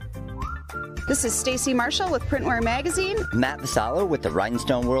This is Stacy Marshall with Printware Magazine. Matt Vassallo with the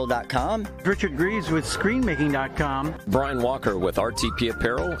RhinestoneWorld.com. Richard Greaves with ScreenMaking.com. Brian Walker with RTP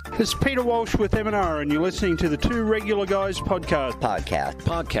Apparel. This is Peter Walsh with M&R, and you're listening to the Two Regular Guys podcast.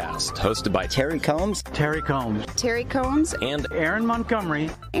 Podcast hosted by Terry Combs. Terry Combs. Terry Combs. And Aaron Montgomery.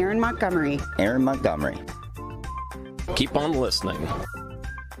 Aaron Montgomery. Aaron Montgomery. Keep on listening.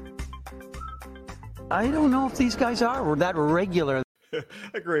 I don't know if these guys are that regular.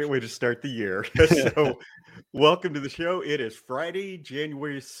 A great way to start the year. So, welcome to the show. It is Friday,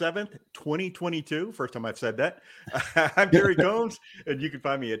 January 7th, 2022. First time I've said that. I'm Terry Combs, and you can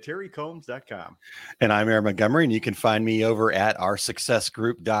find me at terrycombs.com. And I'm Aaron Montgomery, and you can find me over at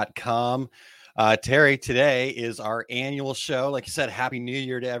oursuccessgroup.com. Terry, today is our annual show. Like you said, Happy New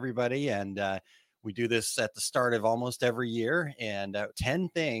Year to everybody. And we do this at the start of almost every year. And 10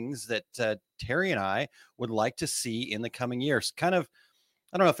 things that Terry and I would like to see in the coming years. Kind of,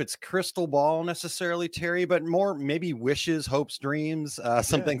 I don't know if it's crystal ball necessarily, Terry, but more maybe wishes, hopes, dreams,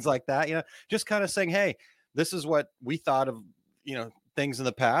 some things like that. You know, just kind of saying, hey, this is what we thought of, you know, things in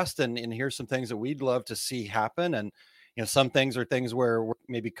the past. And here's some things that we'd love to see happen. And you know, some things are things where we're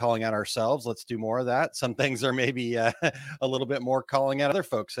maybe calling out ourselves. Let's do more of that. Some things are maybe a little bit more calling out other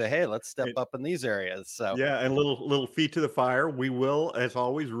folks. Say, hey, let's step up in these areas. So yeah, and little feet to the fire. We will, as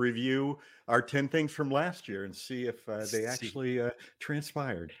always, review our 10 things from last year and see if they actually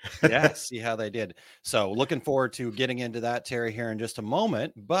transpired. Yeah, see how they did. So looking forward to getting into that, Terry, here in just a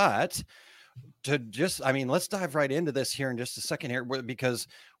moment. But let's dive right into this here in just a second here, because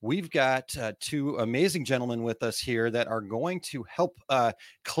we've got two amazing gentlemen with us here that are going to help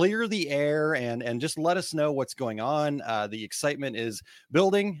clear the air and just let us know what's going on. The excitement is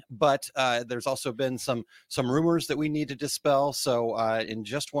building, but there's also been some rumors that we need to dispel. So in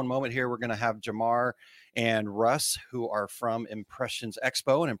just one moment here, we're going to have Jamar and Russ, who are from Impressions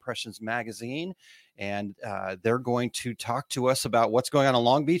Expo and Impressions Magazine. And they're going to talk to us about what's going on in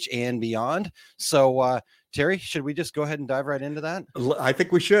Long Beach and beyond. So, Terry, should we just go ahead and dive right into that? I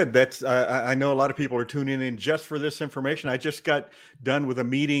think we should. That's I know a lot of people are tuning in just for this information. I just got done with a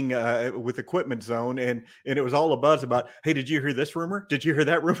meeting with Equipment Zone, and it was all a buzz about, hey, did you hear this rumor? Did you hear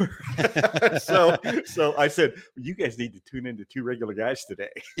that rumor? so I said, you guys need to tune into Two Regular Guys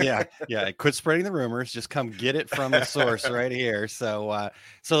today. Yeah. Quit spreading the rumors. Just come get it from the source right here. So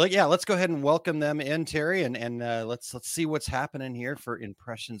let's go ahead and welcome them in, Terry, and let's see what's happening here for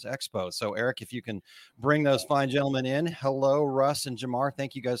Impressions Expo. So, Eric, if you can bring those fine gentlemen in. Hello, Russ and Jamar.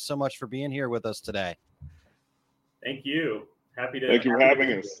 Thank you guys so much for being here with us today. Thank you. Thank you for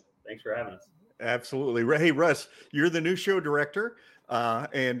having us. Thanks for having us. Absolutely. Hey, Russ, you're the new show director.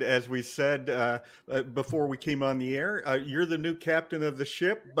 And as we said before we came on the air, you're the new captain of the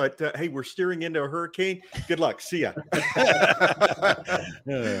ship. But hey, we're steering into a hurricane. Good luck. See ya.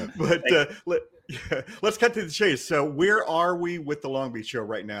 Let's cut to the chase. So where are we with the Long Beach show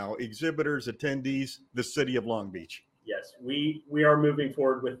right now? Exhibitors, attendees, the city of Long Beach. Yes, we are moving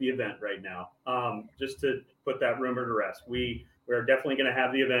forward with the event right now. Just to put that rumor to rest, we are definitely going to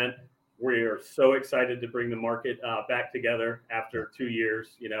have the event. We are so excited to bring the market back together after 2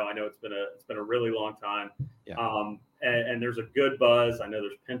 years. You know, I know it's been a really long time. Yeah. And there's a good buzz. I know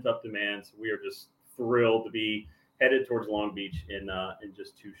there's pent up demand. So we are just thrilled to be headed towards Long Beach in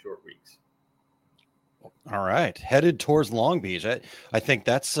just 2 short weeks. All right, headed towards Long Beach. I think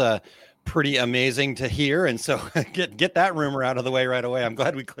that's pretty amazing to hear, and so get that rumor out of the way right away. I'm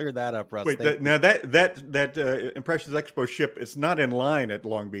glad we cleared that up, Russ. Wait, that Impressions Expo ship is not in line at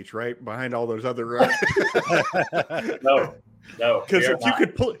Long Beach, right? Behind all those other. No, because if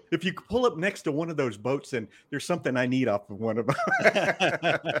you could pull up next to one of those boats, then there's something I need off of one of them.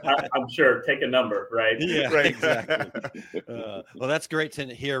 I'm sure. Take a number, right? Yeah, right. Exactly. Well, that's great to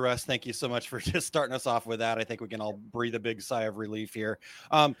hear, Russ. Thank you so much for just starting us off with that. I think we can all breathe a big sigh of relief here.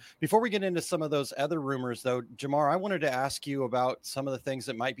 Before we get into some of those other rumors, though, Jamar, I wanted to ask you about some of the things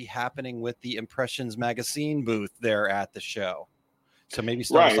that might be happening with the Impressions Magazine booth there at the show. So maybe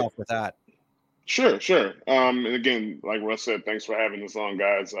start us off with that. Sure. And again, like Russ said, thanks for having us on,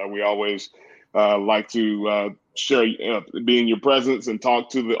 guys. We always like to share, be in your presence and talk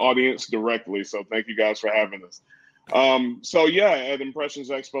to the audience directly. So thank you guys for having us. At Impressions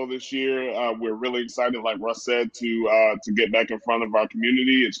Expo this year, we're really excited, like Russ said, to get back in front of our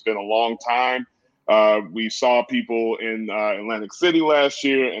community. It's been a long time. We saw people in Atlantic City last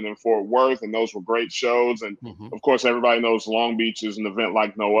year and in Fort Worth, and those were great shows. And of course, everybody knows Long Beach is an event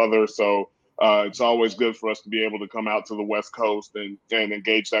like no other. So it's always good for us to be able to come out to the West Coast and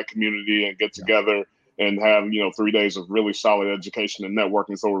engage that community and get together and have, 3 days of really solid education and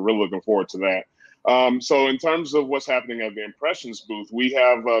networking. So we're really looking forward to that. So in terms of what's happening at the Impressions booth, we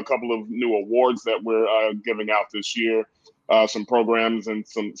have a couple of new awards that we're giving out this year, some programs and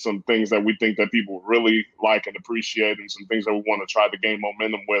some things that we think that people really like and appreciate, and some things that we want to try to gain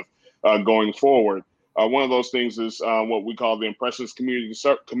momentum with going forward. One of those things is what we call the Impressions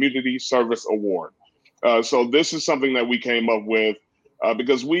Community Service Award. So this is something that we came up with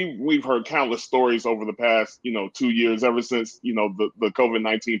because we've heard countless stories over the past 2 years, ever since the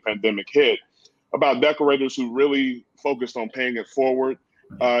COVID-19 pandemic hit, about decorators who really focused on paying it forward,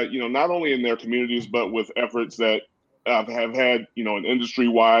 not only in their communities, but with efforts that have had, an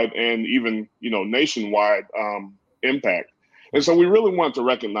industry-wide and even, nationwide impact. And so we really want to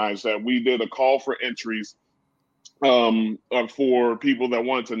recognize that. We did a call for entries for people that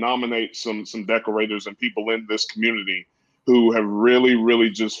wanted to nominate some decorators and people in this community who have really, really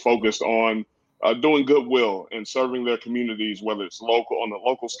just focused on doing goodwill and serving their communities, whether it's on a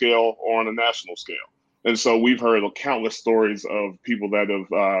local scale or on a national scale. And so we've heard countless stories of people that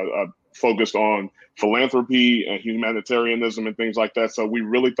have focused on philanthropy and humanitarianism and things like that. So we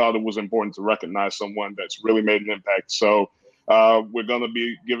really thought it was important to recognize someone that's really made an impact. So we're going to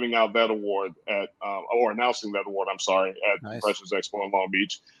be giving out that award or announcing that award, at Nice. Impressions Expo in Long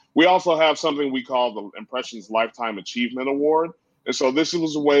Beach. We also have something we call the Impressions Lifetime Achievement Award. And so this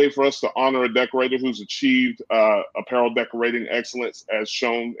was a way for us to honor a decorator who's achieved apparel decorating excellence as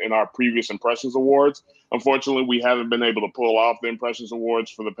shown in our previous Impressions Awards. Unfortunately, we haven't been able to pull off the Impressions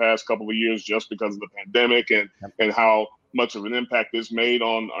Awards for the past couple of years just because of the pandemic and how much of an impact this made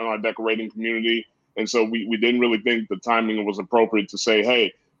on our decorating community. And so we didn't really think the timing was appropriate to say,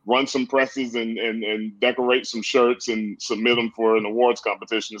 hey, run some presses and decorate some shirts and submit them for an awards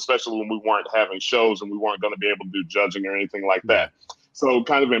competition, especially when we weren't having shows and we weren't going to be able to do judging or anything like that. So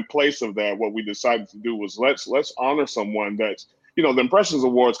kind of in place of that, what we decided to do was let's honor someone that's, the Impressions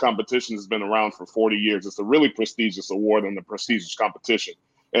Awards competition has been around for 40 years. It's a really prestigious award and a prestigious competition.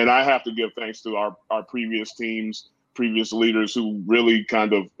 And I have to give thanks to our previous teams, previous leaders who really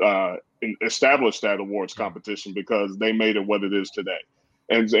kind of established that awards competition because they made it what it is today.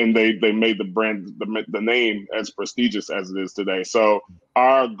 And they made the brand, the name as prestigious as it is today. So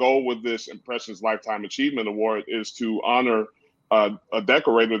our goal with this Impressions Lifetime Achievement Award is to honor a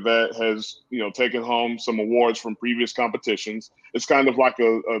decorator that has, taken home some awards from previous competitions. It's kind of like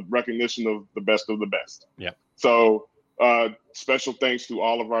a recognition of the best of the best. Yeah. So special thanks to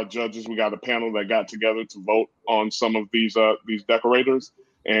all of our judges. We got a panel that got together to vote on some of these decorators.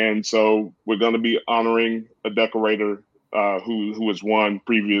 And so we're going to be honoring a decorator who has won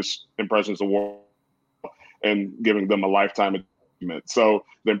previous Impressions Award and giving them a lifetime achievement. So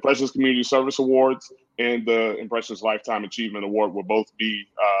the Impressions Community Service Awards and the Impressions Lifetime Achievement Award will both be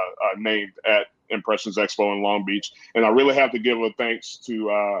named at Impressions Expo in Long Beach. And I really have to give a thanks to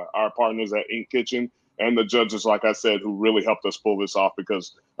our partners at Ink Kitchen and the judges, like I said, who really helped us pull this off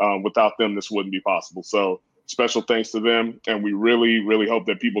because without them, this wouldn't be possible. So special thanks to them. And we really, really hope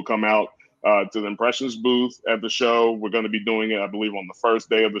that people come out to the Impressions booth at the show. We're going to be doing it, I believe, on the first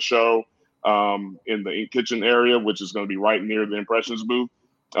day of the show in the Ink Kitchen area, which is going to be right near the Impressions booth.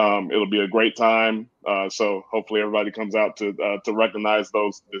 It'll be a great time. So hopefully everybody comes out to recognize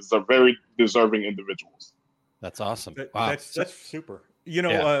those very deserving individuals. That's awesome. Wow. That's super.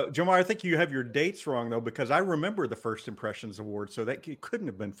 Jamar, I think you have your dates wrong, though, because I remember the first Impressions Award, so that couldn't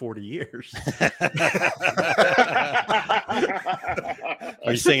have been 40 years.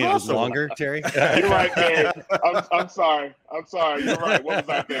 Are you saying it was longer, Terry? You're right, Terry. I'm sorry. You're right. What was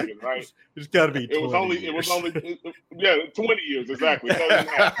I thinking, right? It's got to be 20 It was only 20 years, exactly.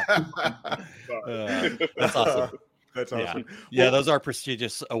 That's awesome. That's awesome. Yeah, those are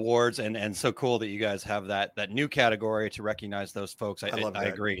prestigious awards, and so cool that you guys have that new category to recognize those folks. I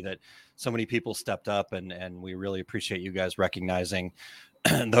agree that so many people stepped up, and we really appreciate you guys recognizing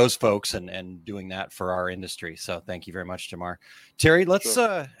those folks and doing that for our industry. So thank you very much, Jamar. Terry, let's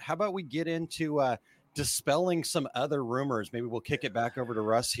how about we get into dispelling some other rumors? Maybe we'll kick it back over to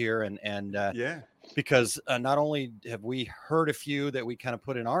Russ here, and because not only have we heard a few that we kind of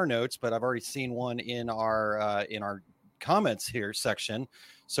put in our notes, but I've already seen one in our comments here section.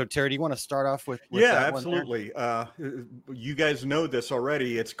 So Terry, do you want to start off with that absolutely. You guys know this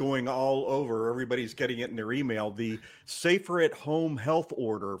already. It's going all over. Everybody's getting it in their email. The Safer at Home Health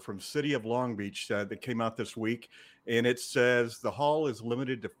Order from City of Long Beach that came out this week, and it says the hall is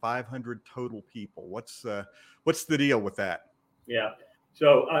limited to 500 total people. What's the deal with that? Yeah.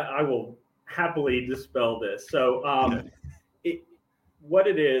 So I will happily dispel this. So what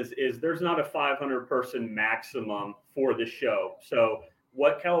it is there's not a 500 person maximum for the show. So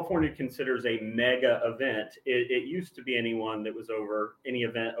what California considers a mega event, it used to be any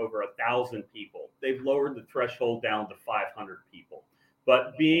event over 1,000 people. They've lowered the threshold down to 500 people.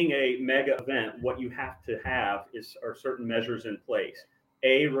 But being a mega event, what you have to have are certain measures in place.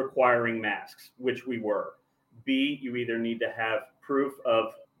 A, requiring masks, which we were. B, you either need to have proof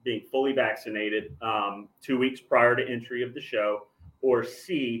of being fully vaccinated 2 weeks prior to entry of the show, or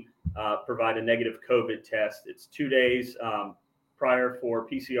C, provide a negative COVID test. It's 2 days prior for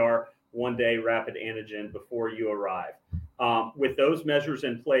PCR, 1 day rapid antigen before you arrive. With those measures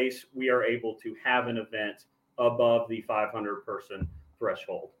in place, we are able to have an event above the 500 person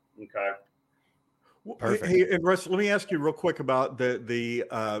threshold. Okay. Perfect. Hey, and Russ, let me ask you real quick about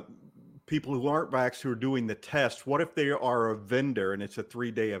the people who aren't vaxxed who are doing the test. What if they are a vendor and it's a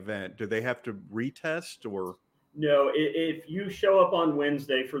 3-day event? Do they have to retest or? No, if you show up on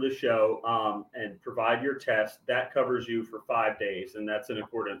Wednesday for the show and provide your test, that covers you for 5 days, and that's in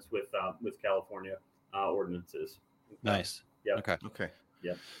accordance with California ordinances. Nice. Yeah. Okay.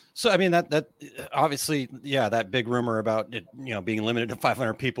 Yeah. So, I mean, that obviously, yeah, that big rumor about it, being limited to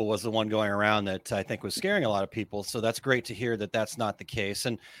 500 people was the one going around that I think was scaring a lot of people. So that's great to hear that that's not the case.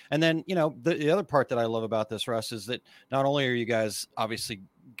 And then, the other part that I love about this, Russ, is that not only are you guys obviously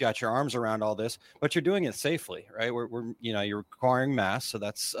got your arms around all this, but you're doing it safely, right? We're you're requiring masks, so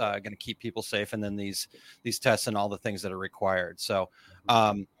that's going to keep people safe. And then these tests and all the things that are required. So,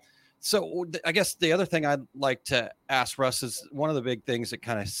 So I guess the other thing I'd like to ask Russ is one of the big things that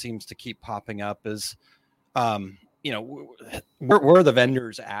kind of seems to keep popping up is, where are the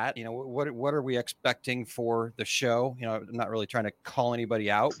vendors at? What are we expecting for the show? I'm not really trying to call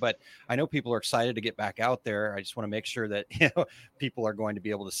anybody out, but I know people are excited to get back out there. I just want to make sure that people are going to be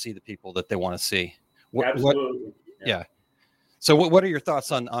able to see the people that they want to see. Absolutely. Yeah. So what are your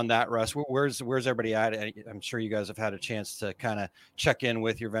thoughts on that, Russ? Where's everybody at? I'm sure you guys have had a chance to kind of check in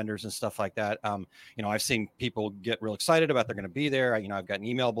with your vendors and stuff like that. I've seen people get real excited about they're going to be there. I've got an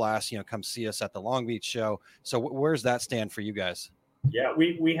email blast, come see us at the Long Beach show. So where's that stand for you guys? Yeah,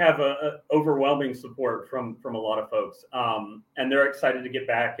 we have a overwhelming support from a lot of folks. And they're excited to get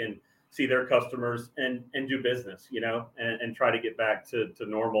back and see their customers and do business, and try to get back to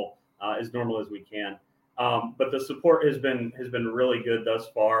normal, as normal as we can. But the support has been really good thus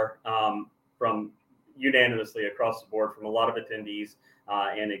far, from unanimously across the board from a lot of attendees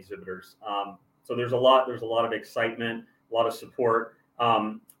and exhibitors. So there's a lot of excitement, a lot of support.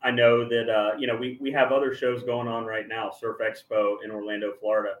 I know that we have other shows going on right now, Surf Expo in Orlando,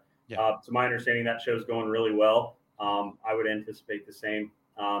 Florida. Yeah. To my understanding, that show's going really well. I would anticipate the same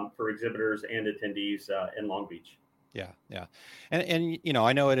for exhibitors and attendees in Long Beach. Yeah, and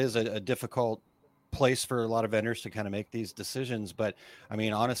I know it is a difficult place for a lot of vendors to kind of make these decisions, but I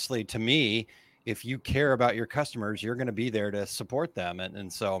mean, honestly, to me, if you care about your customers, you're going to be there to support them,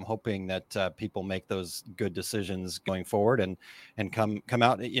 and so I'm hoping that people make those good decisions going forward and come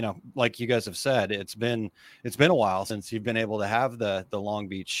out. Like you guys have said, it's been a while since you've been able to have the Long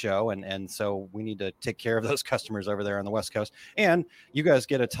Beach show, and so we need to take care of those customers over there on the West Coast. And you guys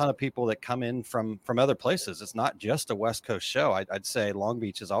get a ton of people that come in from other places. It's not just a West Coast show. I'd say Long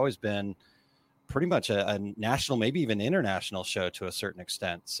Beach has always been pretty much a national, maybe even international show to a certain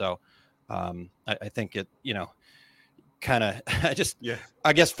extent. So I think it, kind of,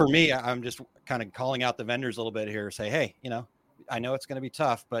 I guess for me, I'm just kind of calling out the vendors a little bit here, say, hey, I know it's going to be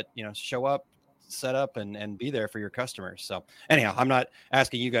tough, but show up, set up and be there for your customers. So anyhow, I'm not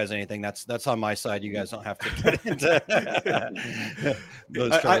asking you guys anything. That's on my side. You guys don't have to get into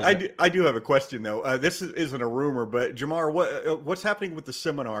those. I do have a question though. This isn't a rumor, but Jamar, what's happening with the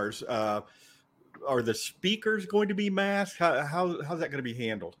seminars? Are the speakers going to be masked? How's that going to be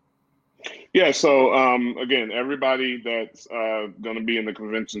handled? Yeah, so again, everybody that's going to be in the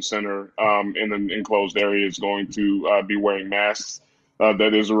convention center in an enclosed area is going to be wearing masks.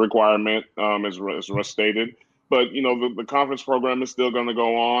 That is a requirement, as Russ stated. But, the conference program is still going to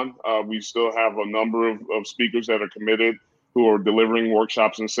go on. We still have a number of speakers that are committed who are delivering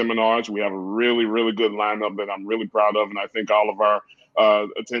workshops and seminars. We have a really, really good lineup that I'm really proud of. And I think all of our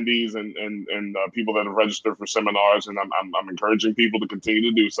attendees and people that have registered for seminars, and I'm encouraging people to continue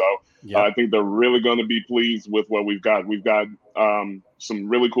to do so. Yeah. I think they're really going to be pleased with what we've got. We've got some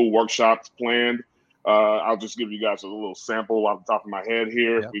really cool workshops planned. I'll just give you guys a little sample off the top of my head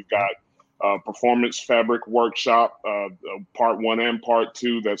here. Yep. We've got performance fabric workshop, part 1 and part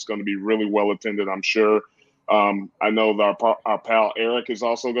 2. That's going to be really well attended, I'm sure. I know that our pal Eric is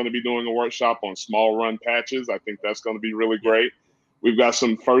also going to be doing a workshop on small run patches. I think that's going to be really great. We've got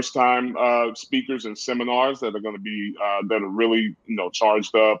some first time speakers and seminars that are going to be that are really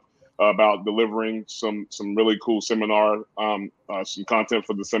charged up. about delivering some really cool seminar, some content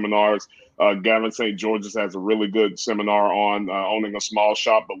for the seminars. Gavin St. George's has a really good seminar on owning a small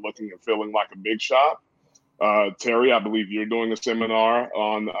shop but looking and feeling like a big shop. Terry, I believe you're doing a seminar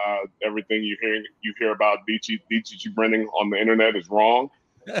on everything you hear about DTG printing on the internet is wrong.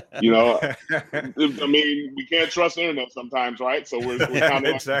 You know, I mean, we can't trust the internet sometimes, right? So we're kind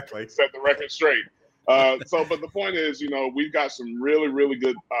of exactly set the record straight. But the point is, you know, we've got some really, really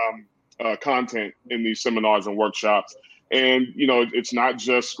good content in these seminars and workshops. And, you know, it's not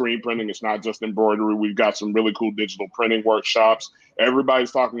just screen printing. It's not just embroidery. We've got some really cool digital printing workshops.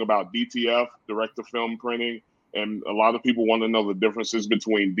 Everybody's talking about DTF, direct-to-film printing. And a lot of people want to know the differences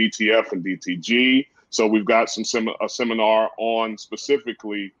between DTF and DTG. So we've got a seminar on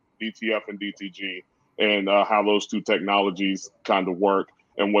specifically DTF and DTG and how those two technologies kind of work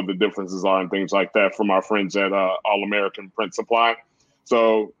and what the differences are and things like that from our friends at All American Print Supply.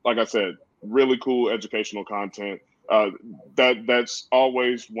 So, like I said, really cool educational content. That's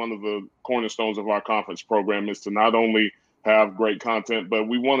always one of the cornerstones of our conference program is to not only have great content, but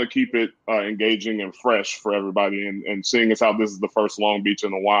we want to keep it engaging and fresh for everybody. And seeing as how this is the first Long Beach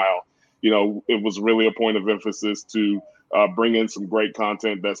in a while, you know, it was really a point of emphasis to bring in some great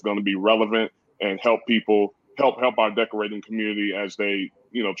content that's going to be relevant and help people, help our decorating community as they,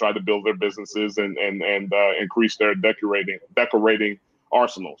 you know, try to build their businesses and increase their decorating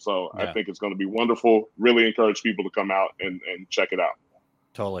arsenal. So yeah. I think it's going to be wonderful. Really encourage people to come out and check it out.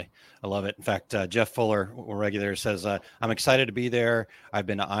 Totally. I love it. In fact, Jeff Fuller, a regular, says, I'm excited to be there. I've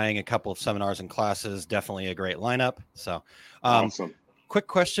been eyeing a couple of seminars and classes. Definitely a great lineup. So awesome. Quick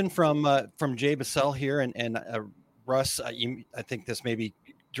question from Jay Bassell here. And Russ, I think this may be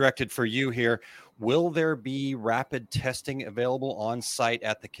directed for you here. Will there be rapid testing available on site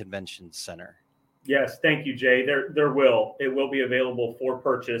at the convention center? Yes. Thank you, Jay. There will. It will be available for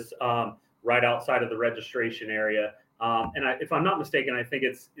purchase right outside of the registration area. And if I'm not mistaken, I think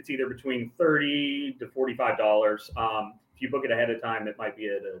it's either between $30 to $45. If you book it ahead of time, it might be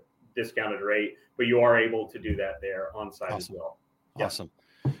at a discounted rate, but you are able to do that there on site as well. Yeah. Awesome.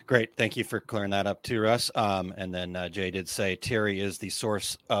 Great. Thank you for clearing that up too, Russ. And then Jay did say Terry is the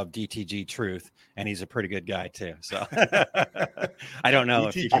source of DTG truth, and he's a pretty good guy too. So I don't know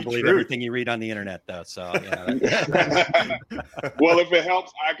if you can believe everything you read on the internet, though. So yeah. Well, if it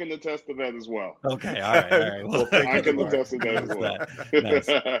helps, I can attest to that as well. Okay. All right. Well, I can attest to that as well. Nice.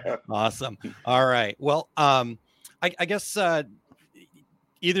 Awesome. All right. Well, I guess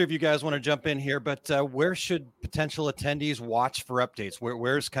either of you guys want to jump in here, but where should potential attendees watch for updates?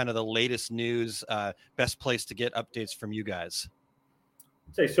 Where's kind of the latest news, best place to get updates from you guys?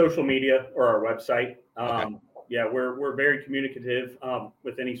 Say social media or our website. Okay. Yeah, we're very communicative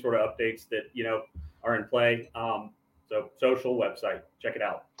with any sort of updates that, you know, are in play. So social website, check it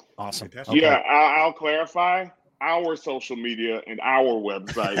out. Awesome. Okay. Yeah, I'll clarify. Our social media and our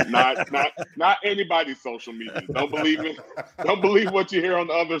website, not anybody's social media. Don't believe it. Don't believe what you hear on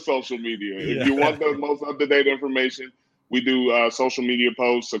the other social media. If you want the most up-to-date information, we do social media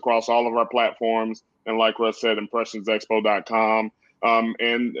posts across all of our platforms. And like Russ said, impressionsexpo.com.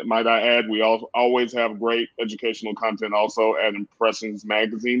 And might I add, we always have great educational content also at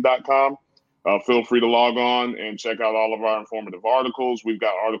impressionsmagazine.com. Feel free to log on and check out all of our informative articles. We've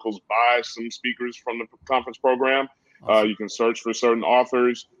got articles by some speakers from the conference program. Awesome. You can search for certain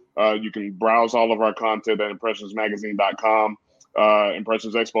authors. You can browse all of our content at impressionsmagazine.com.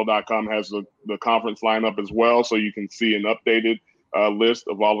 Impressionsexpo.com has the conference lineup as well, so you can see an updated list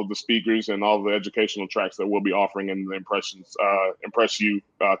of all of the speakers and all the educational tracks that we'll be offering in the Impress You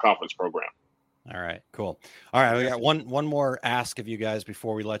conference program. All right, cool. All right, we got one more ask of you guys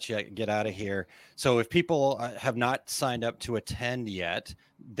before we let you get out of here. So if people have not signed up to attend yet,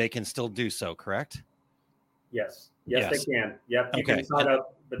 they can still do so, correct? Yes, they can. Yep, you okay. can sign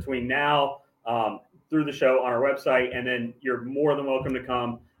up between now through the show on our website, and then you're more than welcome to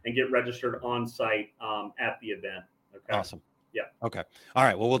come and get registered on site at the event. Okay. Awesome. Yeah. Okay. All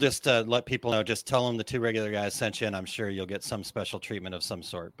right. Well, we'll just let people know. Just tell them the two regular guys sent you, and I'm sure you'll get some special treatment of some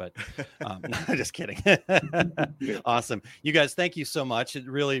sort. But no, just kidding. Awesome. You guys, thank you so much. I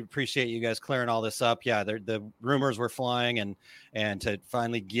really appreciate you guys clearing all this up. Yeah, the rumors were flying, and to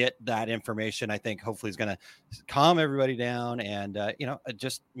finally get that information, I think hopefully is going to calm everybody down and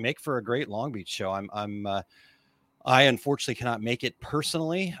just make for a great Long Beach show. I unfortunately cannot make it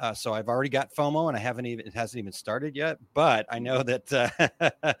personally, so I've already got FOMO, and it hasn't even started yet. But I know that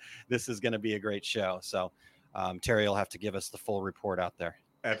this is going to be a great show. So Terry will have to give us the full report out there.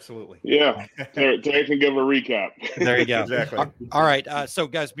 Absolutely. Yeah. Terry can give a recap. There you go. Exactly. All right. So,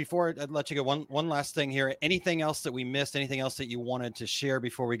 guys, before I let you go, one last thing here. Anything else that we missed? Anything else that you wanted to share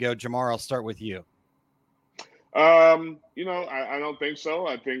before we go? Jamar, I'll start with you. I don't think so.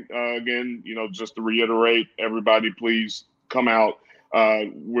 I think, again, just to reiterate, everybody, please come out.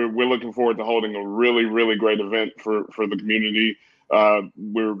 We're looking forward to holding a really, really great event for the community.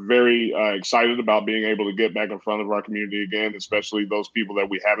 We're very excited about being able to get back in front of our community again, especially those people that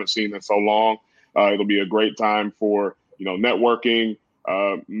we haven't seen in so long. It'll be a great time for, networking,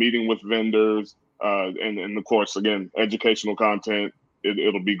 meeting with vendors, and of course, again, educational content.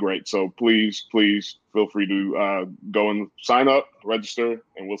 It'll be great. So please feel free to go and sign up, register,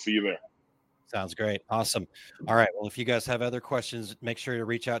 and we'll see you there. Sounds great. Awesome. All right. Well, if you guys have other questions, make sure to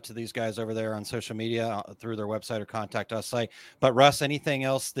reach out to these guys over there on social media through their website or contact us. But Russ, anything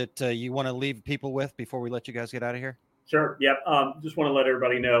else that you want to leave people with before we let you guys get out of here? Sure. Yep. Just want to let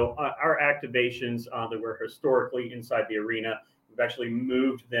everybody know our activations that were historically inside the arena, we've actually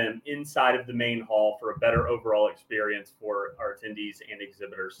moved them inside of the main hall for a better overall experience for our attendees and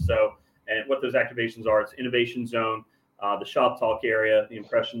exhibitors. So, and what those activations are, it's Innovation Zone, the Shop Talk area, the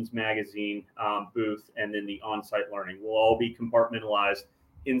Impressions Magazine booth, and then the on-site learning will all be compartmentalized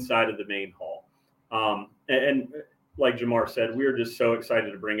inside of the main hall. And like Jamar said, we're just so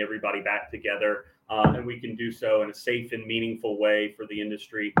excited to bring everybody back together, and we can do so in a safe and meaningful way for the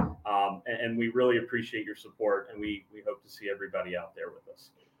industry. And we really appreciate your support, and we hope to see everybody out there with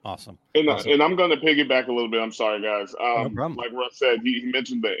us. Awesome. And awesome. I'm going to piggyback a little bit. I'm sorry, guys. No problem. Like Russ said, he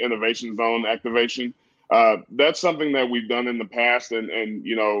mentioned the Innovation Zone activation. That's something that we've done in the past, and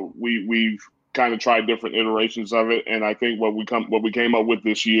we've kind of tried different iterations of it. And I think what we came up with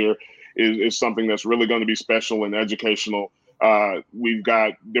this year is something that's really going to be special and educational. We've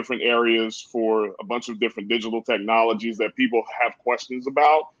got different areas for a bunch of different digital technologies that people have questions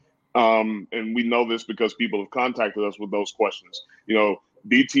about. And we know this because people have contacted us with those questions.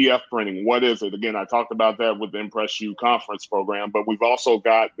 DTF printing, what is it? Again, I talked about that with the Impress You conference program, but we've also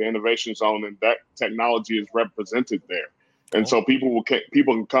got the Innovation Zone, and that technology is represented there. And so people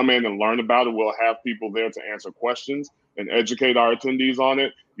can come in and learn about it. We'll have people there to answer questions and educate our attendees on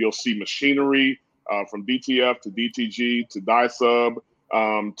it. You'll see machinery from DTF to DTG to dye sub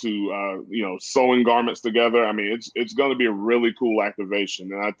to sewing garments together. I mean, it's going to be a really cool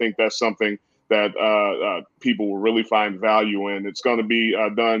activation, and I think that's something that people will really find value in. It's going to be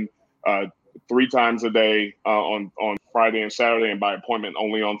done 3 times a day on Friday and Saturday, and by appointment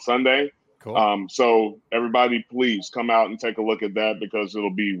only on Sunday. Cool. So everybody, please come out and take a look at that, because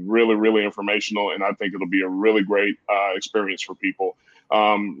it'll be really, really informational, and I think it'll be a really great experience for people.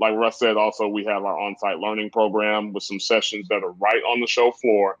 Like Russ said, also we have our on-site learning program with some sessions that are right on the show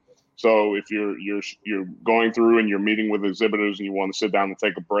floor. So if you're going through and you're meeting with exhibitors and you want to sit down and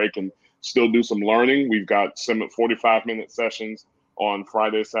take a break and still do some learning, we've got some 45-minute sessions on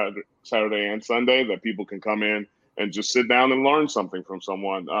Friday, Saturday, and Sunday that people can come in and just sit down and learn something from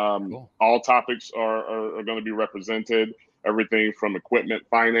someone. Cool. All topics are going to be represented, everything from equipment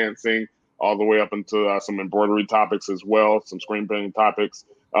financing all the way up into some embroidery topics as well, some screen printing topics.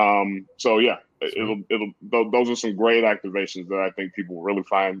 So yeah, those are some great activations that I think people will really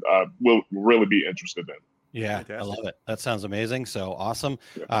will really be interested in. Yeah, Fantastic. I love it. That sounds amazing. So awesome.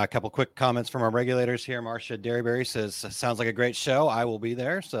 Yeah. A couple quick comments from our regulators here. Marcia Derryberry says, sounds like a great show. I will be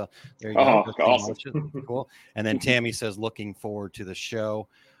there. So there you go. Oh, awesome. Cool. And then Tammy says, looking forward to the show.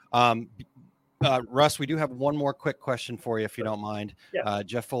 Russ, we do have one more quick question for you, if you don't mind. Yeah.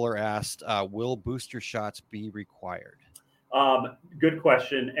 Jeff Fuller asked, will booster shots be required? Good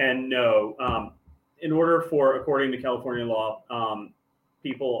question. And no, in order for, according to California law,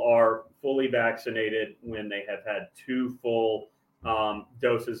 people are fully vaccinated when they have had 2 full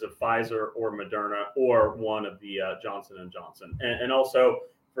doses of Pfizer or Moderna, or one of the Johnson & Johnson. And also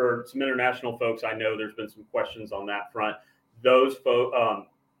for some international folks, I know there's been some questions on that front.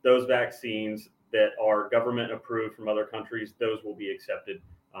 Those vaccines that are government approved from other countries, those will be accepted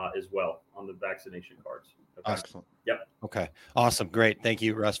as well on the vaccination cards. Okay. Excellent. Yep. Okay. Awesome. Great. Thank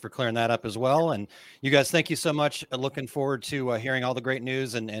you, Russ, for clearing that up as well. And you guys, thank you so much. Looking forward to hearing all the great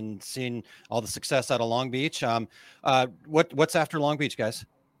news and seeing all the success out of Long Beach. What's after Long Beach, guys?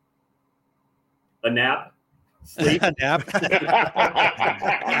 A nap. Sleep. A nap.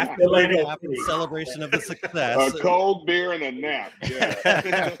 Atlantic Nap in City. celebration of the success. A cold beer and a nap.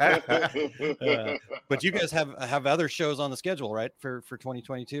 Yeah. But you guys have other shows on the schedule, right, for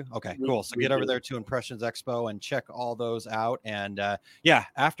 2022? Okay, cool. So get over there to Impressions Expo and check all those out. And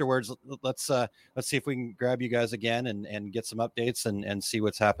afterwards, let's see if we can grab you guys again and get some updates and see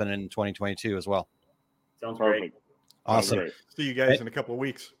what's happening in 2022 as well. Sounds great. Awesome. Great. See you guys in a couple of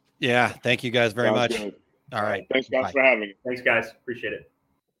weeks. Yeah. Thank you guys very Sounds much. good. All right. Thanks, guys, Bye. for having me. Thanks, guys. Appreciate it.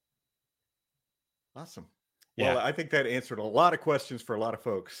 Awesome. Yeah. Well, I think that answered a lot of questions for a lot of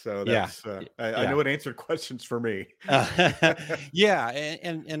folks. So that's, I know it answered questions for me. Yeah.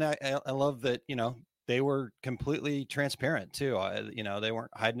 And I love that, they were completely transparent too. They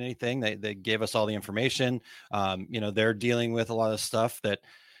weren't hiding anything. They gave us all the information. They're dealing with a lot of stuff that,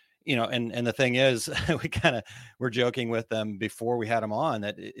 and the thing is, we're joking with them before we had them on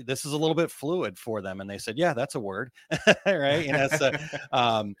that this is a little bit fluid for them. And they said, yeah, that's a word. Right. So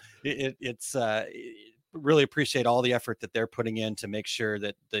it's really appreciate all the effort that they're putting in to make sure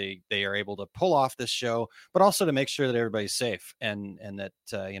that they are able to pull off this show, but also to make sure that everybody's safe and that,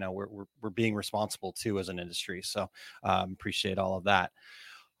 we're being responsible too as an industry. So appreciate all of that.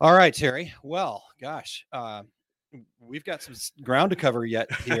 All right, Terry. Well, gosh, we've got some ground to cover yet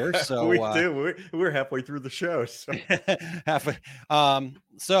here. So we do. We're halfway through the show. So. Halfway.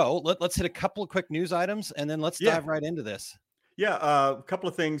 So let's hit a couple of quick news items and then let's dive right into this. Yeah, a couple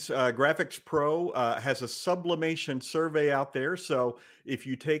of things. Graphics Pro has a sublimation survey out there. So if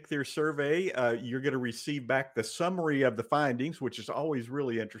you take their survey, you're going to receive back the summary of the findings, which is always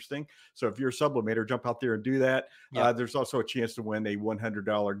really interesting. So if you're a sublimator, jump out there and do that. Yep. There's also a chance to win a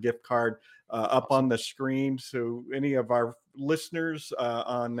 $100 gift card up on the screen. So any of our listeners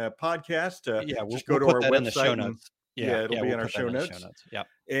on the podcast, just go to our website. In the show notes. It'll be in our show notes. Yep.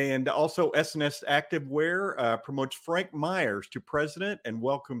 And also SNS Activewear promotes Frank Myers to president and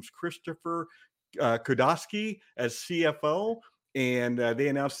welcomes Christopher Kudowski as CFO. And they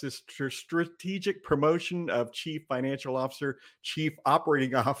announced this strategic promotion of Chief Financial Officer, Chief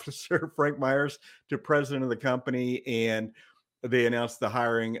Operating Officer Frank Myers to president of the company. And they announced the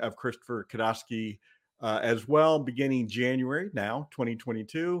hiring of Christopher Kudowski as well, beginning January now,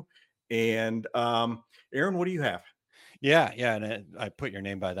 2022. And Aaron, what do you have? Yeah. And I put your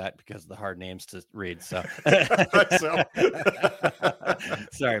name by that because of the hard names to read. So,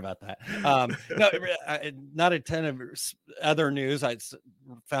 sorry about that. Not a ton of other news. I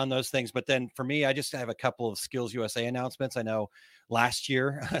found those things, but then for me, I just have a couple of Skills USA announcements. I know last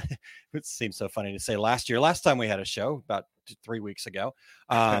year, it seems so funny to say last time we had a show about 3 weeks ago,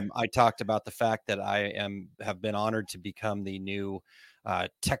 I talked about the fact that I have been honored to become the new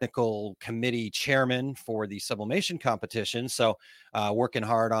technical committee chairman for the sublimation competition. So working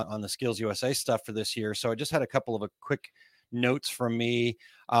hard on the Skills USA stuff for this year. So I just had a couple of quick notes from me.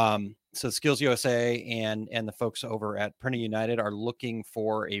 So Skills USA and the folks over at Printing United are looking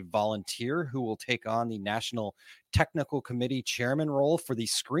for a volunteer who will take on the National Technical Committee Chairman role for the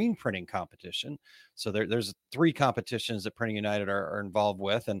screen printing competition. So there's 3 competitions that Printing United are involved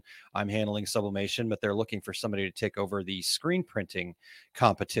with, and I'm handling sublimation, but they're looking for somebody to take over the screen printing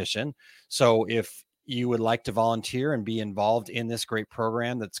competition. So if you would like to volunteer and be involved in this great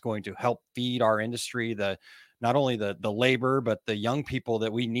program that's going to help feed our industry, not only the labor, but the young people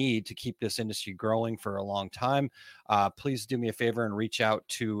that we need to keep this industry growing for a long time, please do me a favor and reach out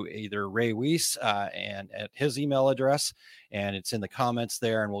to either Ray Weiss and at his email address, and it's in the comments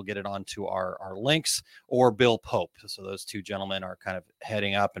there, and we'll get it onto our links, or Bill Pope. So those 2 gentlemen are kind of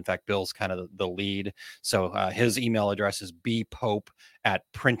heading up. In fact, Bill's kind of the lead. So his email address is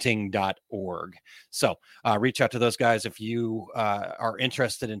bpope@printing.org. So reach out to those guys if you are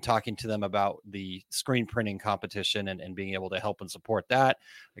interested in talking to them about the screen printing competition and being able to help and support that.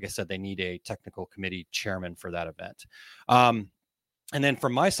 Like I said, they need a technical committee chairman for that event. And then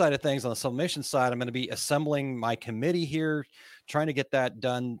from my side of things, on the sublimation side, I'm going to be assembling my committee here, trying to get that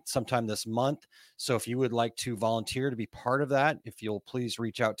done sometime this month. So if you would like to volunteer to be part of that, if you'll please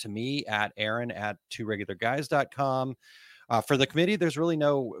reach out to me at aaron@tworegularguys.com. For the committee, there's really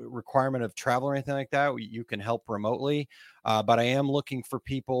no requirement of travel or anything like that. You can help remotely, but I am looking for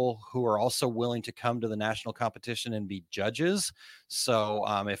people who are also willing to come to the national competition and be judges. So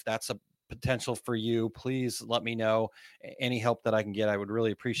if that's a potential for you, please let me know. Any help that I can get, I would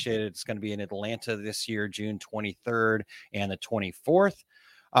really appreciate it. It's going to be in Atlanta this year, June 23rd and the 24th.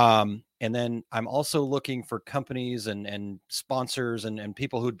 And then I'm also looking for companies and sponsors and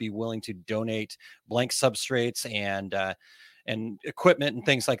people who'd be willing to donate blank substrates and equipment and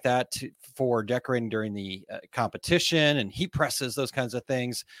things like that for decorating during the competition, and heat presses, those kinds of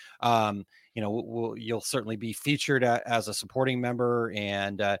things. You'll certainly be featured as a supporting member,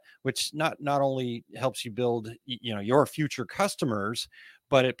 and which not only helps you build, your future customers,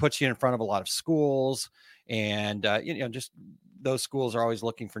 but it puts you in front of a lot of schools, and just those schools are always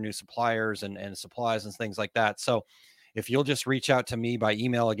looking for new suppliers and supplies and things like that. So if you'll just reach out to me by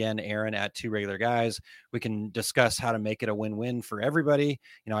email, again, Aaron@tworegularguys, we can discuss how to make it a win-win for everybody.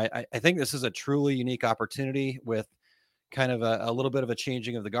 I think this is a truly unique opportunity with kind of a little bit of a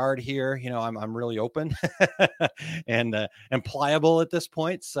changing of the guard here. I'm really open and pliable at this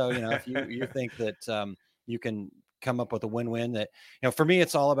point. So, if you think that you can come up with a win-win, that, for me,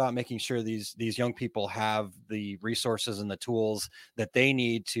 it's all about making sure these young people have the resources and the tools that they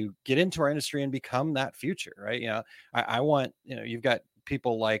need to get into our industry and become that future. Right. I want, you've got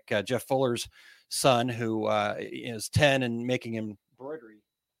people like Jeff Fuller's son, who is 10 and making embroidery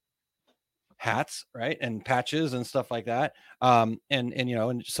hats, right, and patches and stuff like that. And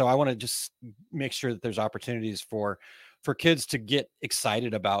so I want to just make sure that there's opportunities for kids to get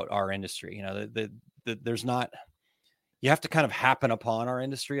excited about our industry. There's not, you have to kind of happen upon our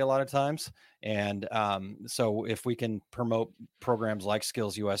industry a lot of times. And so if we can promote programs like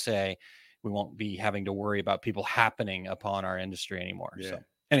Skills USA, we won't be having to worry about people happening upon our industry anymore. Yeah. So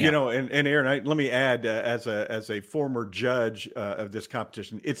anyhow. And Aaron, let me add, as a former judge of this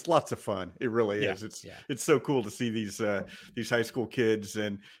competition, it's lots of fun. It really is. It's so cool to see these high school kids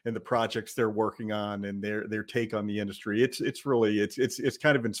and the projects they're working on and their take on the industry. It's really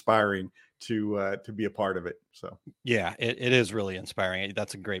kind of inspiring to be a part of it. So yeah, it is really inspiring.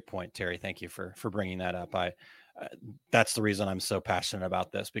 That's a great point, Terry. Thank you for bringing that up. That's the reason I'm so passionate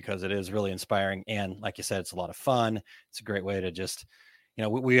about this, because it is really inspiring. And like you said, it's a lot of fun. It's a great way to just,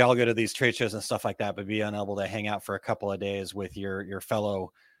 we all go to these trade shows and stuff like that, but being able to hang out for a couple of days with your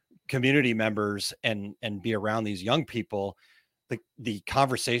fellow community members and be around these young people, the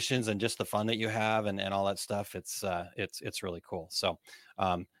conversations and just the fun that you have and all that stuff. It's really cool. So,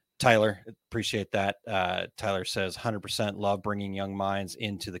 Tyler, appreciate that. Tyler says 100% love bringing young minds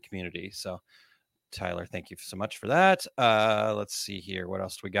into the community. So Tyler, thank you so much for that. Let's see here. What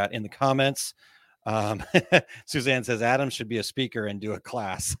else do we got in the comments? Suzanne says Adam should be a speaker and do a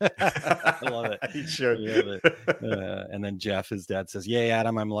class. I love it. He should. Love it. And then Jeff, his dad, says, yay,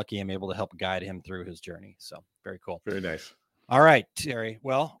 Adam, I'm lucky I'm able to help guide him through his journey. So very cool. Very nice. All right, Terry.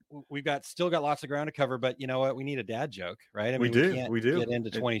 Well, we've still got lots of ground to cover, but you know what? We need a dad joke, right? We do. We get into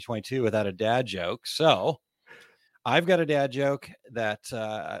 2022 without a dad joke. So I've got a dad joke that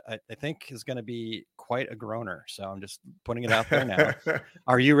I think is going to be quite a groaner. So I'm just putting it out there now.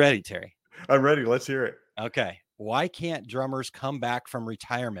 Are you ready, Terry? I'm ready. Let's hear it. Okay. Why can't drummers come back from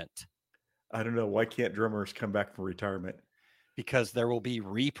retirement? I don't know. Why can't drummers come back from retirement? Because there will be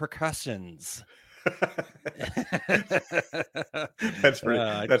repercussions. That's pretty.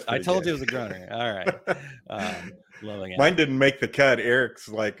 I told you it was a groaner. All right. Loving it. Mine didn't make the cut. Eric's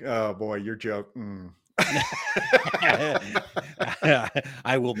like, oh boy, your joke.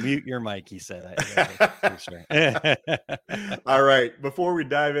 I will mute your mic, he said. Sure. All right. Before we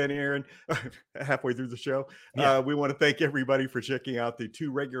dive in, Aaron, halfway through the show, we want to thank everybody for checking out the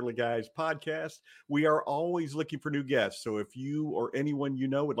Two Regular Guys podcast. We are always looking for new guests. So if you or anyone you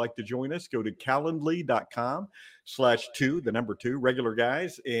know would like to join us, go to calendly.com/2 regular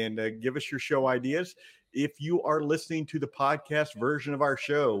guys, and give us your show ideas. If you are listening to the podcast version of our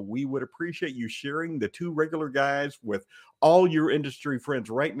show, we would appreciate you sharing the Two Regular Guys with all your industry friends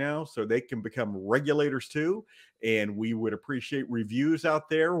right now so they can become regulators too. And we would appreciate reviews out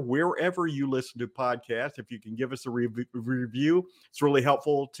there wherever you listen to podcasts. If you can give us a review, it's really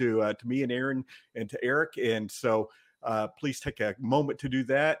helpful to me and Aaron and to Eric. And so please take a moment to do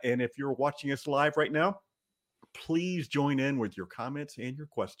that. And if you're watching us live right now, please join in with your comments and your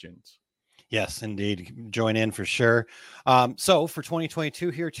questions. Yes, indeed. Join in for sure. So for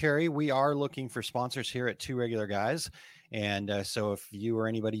 2022 here, Terry, we are looking for sponsors here at Two Regular Guys. And so if you or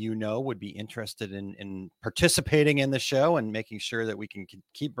anybody you know would be interested in participating in the show and making sure that we can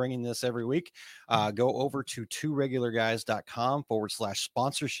keep bringing this every week, go over to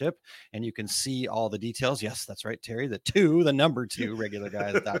tworegularguys.com/sponsorship, and you can see all the details. Yes, that's right, Terry. The number two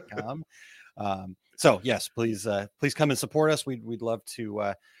regularguys.com. So yes, please come and support us. We'd love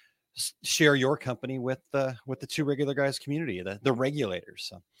to share your company with the Two Regular Guys community, the regulators.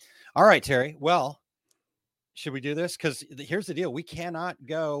 So, all right, Terry. Well, should we do this? Because here's the deal: we cannot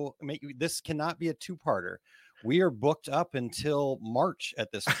this cannot be a two-parter. We are booked up until March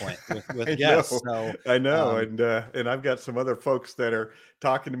at this point with guests. So, I know, and I've got some other folks that are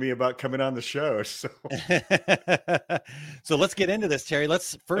talking to me about coming on the show. So, so let's get into this, Terry.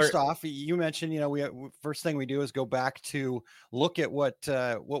 Let's first off, you mentioned, first thing we do is go back to look at what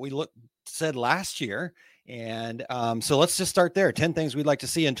we said last year. And so let's just start there. 10 things we'd like to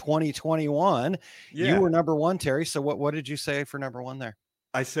see in 2021. Yeah. You were number one, Terry. So what did you say for number one there?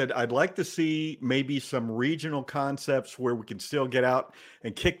 I said, I'd like to see maybe some regional concepts where we can still get out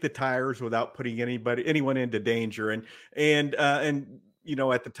and kick the tires without putting anyone into danger. And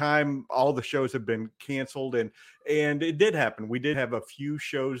at the time, all the shows have been canceled, and it did happen. We did have a few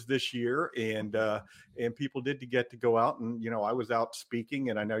shows this year, and people did get to go out, and I was out speaking,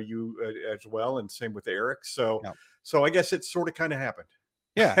 and I know you as well, and same with Eric. So, so I guess it sort of kind of happened.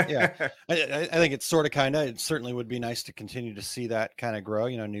 Yeah. I think it's sort of it certainly would be nice to continue to see that kind of grow,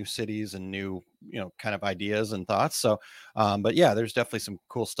 new cities and new, kind of ideas and thoughts. So, but yeah, there's definitely some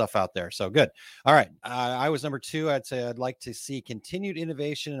cool stuff out there. So good. All right. I was number 2. I'd say I'd like to see continued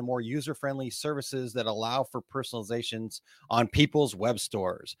innovation and more user-friendly services that allow for personalizations on people's web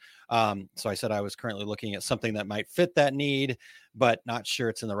stores. So I said I was currently looking at something that might fit that need, but not sure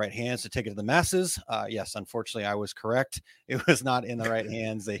it's in the right hands to take it to the masses. Yes, unfortunately, I was correct. It was not in the right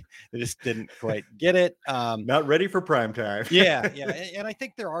hands. They just didn't quite get it. Not ready for prime time. Yeah. And I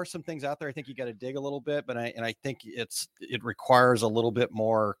think there are some things out there. I think you got to dig a little bit, but I think it requires a little bit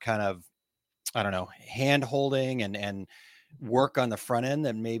more kind of, I don't know, hand holding and work on the front end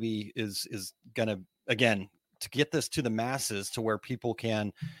that maybe is going to, again, to get this to the masses to where people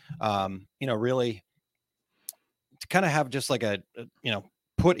can, really to kind of have just like a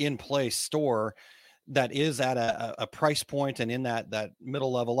put in place store that is at a price point and in that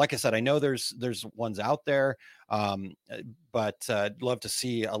middle level. Like I said, I know there's ones out there, but I'd love to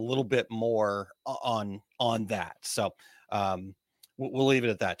see a little bit more on that. So we'll leave it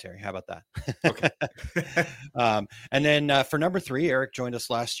at that, Terry. How about that? Okay. And then for number 3, Eric joined us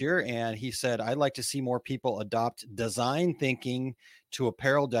last year, and he said, I'd like to see more people adopt design thinking to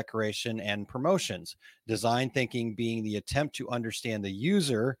apparel decoration and promotions. Design thinking being the attempt to understand the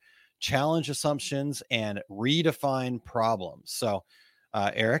user, challenge assumptions, and redefine problems. So,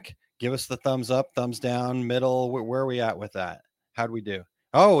 Eric, give us the thumbs up, thumbs down, middle. Where are we at with that? How'd we do?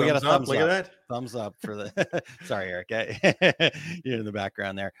 Oh, we got a thumbs up. Look at that. Thumbs up for the. Sorry, Eric. You're in the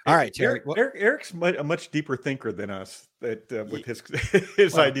background there. All right, Terry. Eric's a much deeper thinker than us. With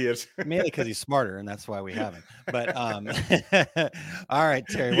his ideas. Mainly because he's smarter, and that's why we have him. But all right,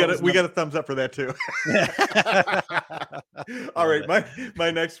 Terry. We got a thumbs up for that too. All right,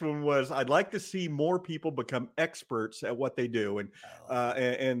 my next one was, I'd like to see more people become experts at what they do, and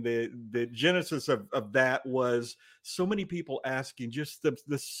the genesis of that was so many people asking just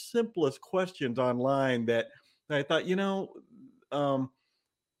the simplest questions online that I thought, you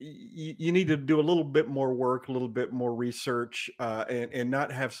need to do a little bit more work, a little bit more research, and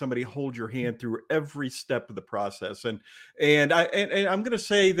not have somebody hold your hand through every step of the process. And I'm going to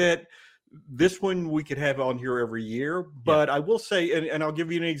say that this one we could have on here every year, but I will say, and I'll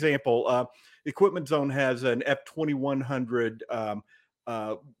give you an example. Equipment Zone has an F2100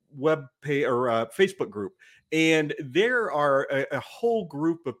 web pay or Facebook group, and there are a whole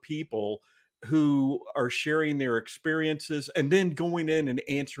group of people who are sharing their experiences and then going in and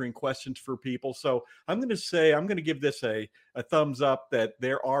answering questions for people. So I'm going to give this a thumbs up that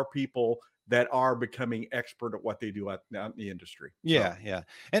there are people that are becoming expert at what they do out in the industry. Yeah.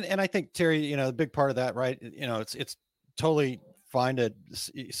 And I think, Terry, the big part of that, right? It's totally fine to,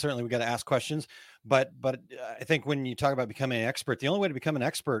 certainly we got to ask questions, but I think when you talk about becoming an expert, the only way to become an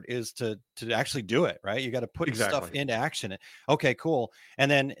expert is to actually do it, right? You got to put stuff into action. Okay, cool.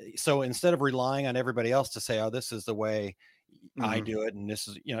 And then, so instead of relying on everybody else to say, oh, this is the way I do it, and this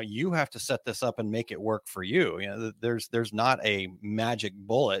is, you have to set this up and make it work for you. There's not a magic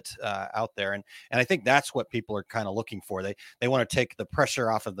bullet out there. And I think that's what people are kind of looking for. They want to take the pressure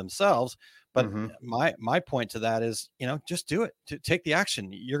off of themselves. But my point to that is, just do it. Take the action.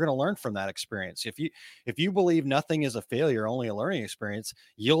 You're going to learn from that experience. If you believe nothing is a failure, only a learning experience,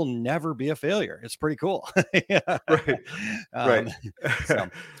 you'll never be a failure. It's pretty cool. Right. So,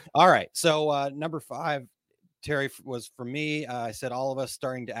 all right. So number 5, Terry, was for me. I said all of us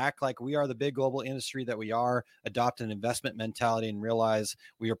starting to act like we are the big global industry that we are, adopt an investment mentality, and realize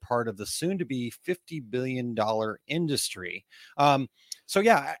we are part of the soon-to-be $50 billion industry. So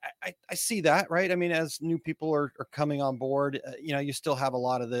yeah, I see that, right? I mean, as new people are coming on board, you still have a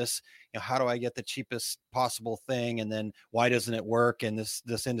lot of this, how do I get the cheapest possible thing? And then why doesn't it work? And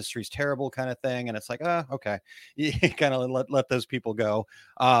this industry's terrible kind of thing. And it's like, okay, you kind of let those people go.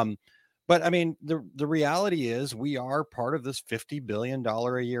 But I mean, the reality is we are part of this $50 billion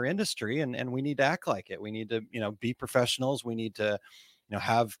a year industry, and we need to act like it. We need to, be professionals. We need to,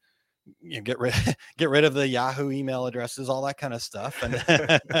 have, get rid of the Yahoo email addresses, all that kind of stuff. And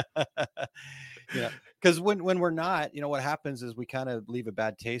because when we're not, what happens is we kind of leave a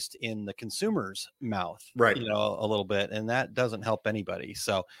bad taste in the consumer's mouth, right? A little bit, and that doesn't help anybody.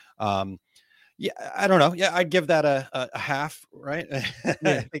 So, yeah, I don't know. Yeah, I'd give that a half, right?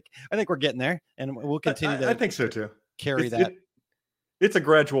 Yeah. I think we're getting there, and we'll continue to. I think so too. Carry that. It's a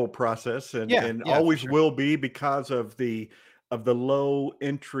gradual process, and always will be, because of the of the low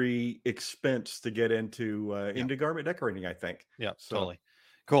entry expense to get into garment decorating, I think. Yeah, So, totally.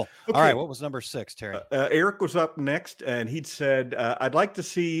 Cool. Okay. All right. What was number 6, Terry? Eric was up next, and he'd said, I'd like to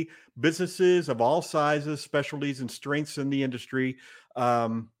see businesses of all sizes, specialties, and strengths in the industry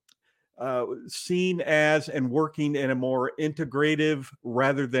seen as and working in a more integrative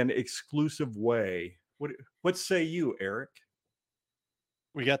rather than exclusive way. What say you, Eric?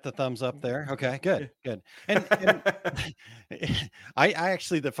 We got the thumbs up there. Okay, good. And I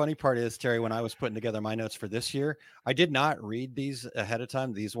actually, the funny part is, Terry, when I was putting together my notes for this year, I did not read these ahead of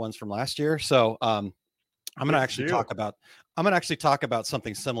time, these ones from last year. So I'm going to actually talk about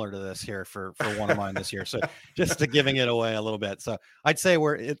something similar to this here for one of mine this year. So just to giving it away a little bit. So I'd say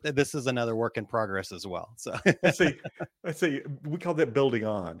this is another work in progress as well. So I say we call that building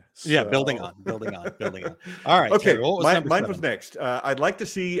on. So. Yeah, building on. All right. Okay. Terry, mine was next. I'd like to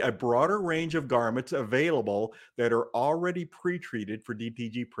see a broader range of garments available that are already pre-treated for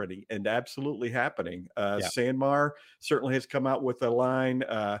DTG printing, and absolutely happening. Sanmar certainly has come out with a line.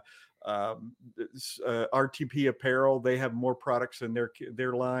 RTP Apparel, they have more products in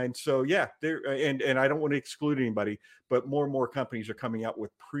their line. So yeah, and I don't want to exclude anybody, but more and more companies are coming out with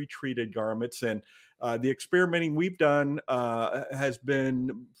pre-treated garments, and the experimenting we've done has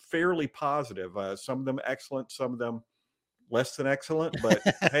been fairly positive. Some of them excellent, some of them less than excellent, but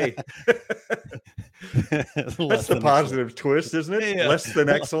hey, that's the positive twist, isn't it? Yeah. Less than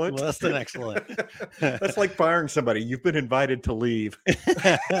excellent. Less than excellent. That's like firing somebody. You've been invited to leave.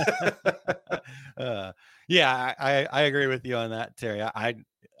 Yeah, I agree with you on that, Terry.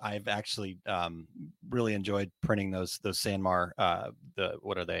 I've actually really enjoyed printing those Sanmar.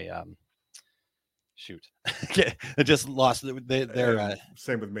 What are they? Shoot, I just lost their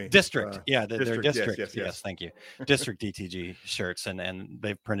same with me. District, their district. Yes. Thank you. District DTG shirts, and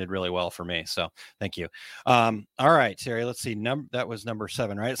they've printed really well for me. So thank you. All right, Terry. Let's see. That was number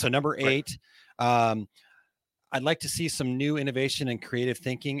 7, right? So number 8. I'd like to see some new innovation and creative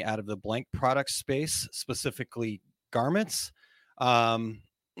thinking out of the blank product space, specifically garments.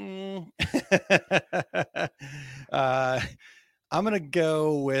 I'm going to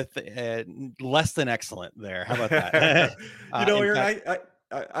go with less than excellent there. How about that? Aaron,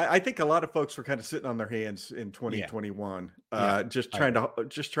 I think a lot of folks were kind of sitting on their hands in 2021, just trying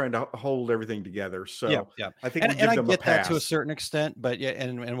to hold everything together. So I think we'll give them a pass. That to a certain extent, but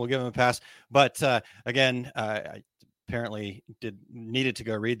and we'll give them a pass. But again, I apparently needed to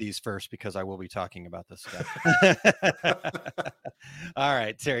go read these first because I will be talking about this stuff. All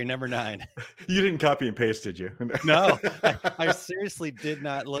right, Terry, number 9. You didn't copy and paste, did you? No, I seriously did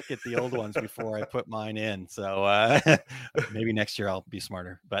not look at the old ones before I put mine in. So maybe next year I'll be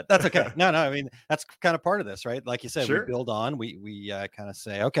smarter, but that's okay. No, I mean, that's kind of part of this, right? Like you said, sure. We build on, we kind of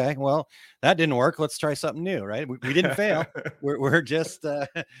say, okay, well, that didn't work. Let's try something new, right? We didn't fail. We're just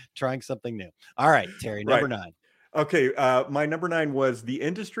trying something new. All right, Terry, number 9. Okay, my number 9 was the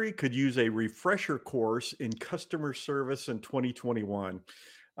industry could use a refresher course in customer service in 2021.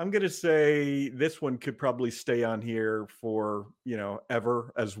 I'm going to say this one could probably stay on here for,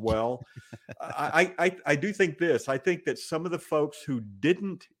 ever as well. I do think this. I think that some of the folks who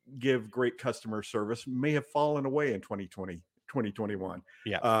didn't give great customer service may have fallen away in 2021.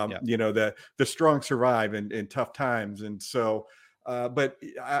 The strong survive in tough times. And so, but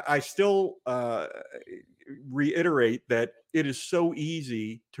I still reiterate that it is so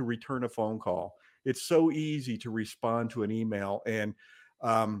easy to return a phone call. It's so easy to respond to an email. And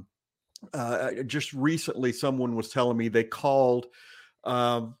just recently, someone was telling me they called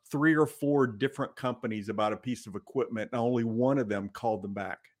 3 or 4 different companies about a piece of equipment, and only one of them called them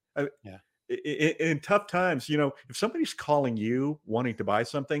back. In tough times, if somebody's calling you wanting to buy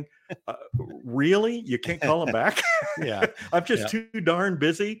something, really, you can't call them back? I'm just too darn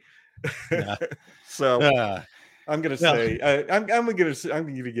busy. So I'm going to say I'm going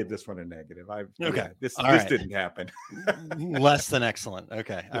to give this one a negative. This didn't happen. Less than excellent.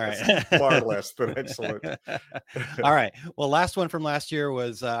 Okay. All right. Far less than excellent. All right. Well, last one from last year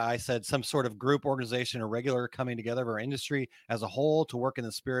was I said some sort of group, organization, or regular coming together of our industry as a whole to work in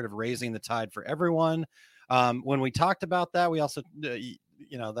the spirit of raising the tide for everyone. When we talked about that, we also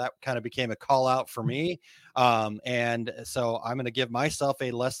that kind of became a call out for me. And so I'm going to give myself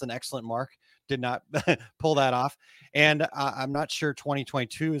a less than excellent mark. Did not pull that off. And I'm not sure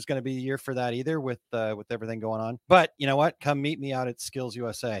 2022 is going to be the year for that either with everything going on. But you know what? Come meet me out at Skills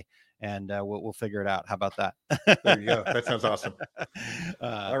USA and we'll figure it out. How about that? There you go. That sounds awesome.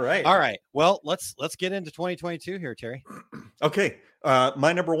 All right. Well, let's get into 2022 here, Terry. Okay.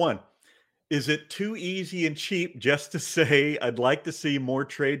 My number 1. Is it too easy and cheap just to say I'd like to see more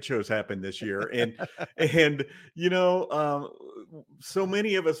trade shows happen this year? And so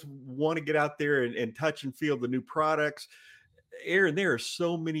many of us want to get out there and touch and feel the new products. Aaron, there are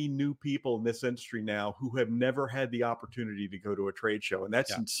so many new people in this industry now who have never had the opportunity to go to a trade show, and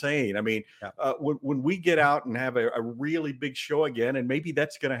that's insane. I mean, when we get out and have a really big show again, and maybe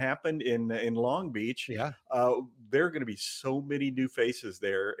that's going to happen in Long Beach, there are going to be so many new faces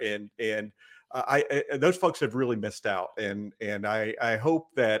there, and I those folks have really missed out, and I hope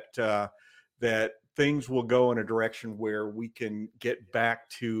that that things will go in a direction where we can get back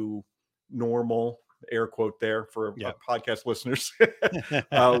to normal, air quote there for podcast listeners,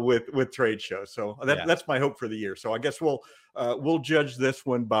 with trade shows. So that's my hope for the year. So I guess we'll judge this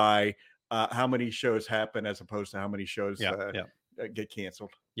one by how many shows happen as opposed to how many shows get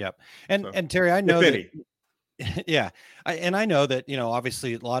canceled. Yep. And Terry, I know if that, any. I know that,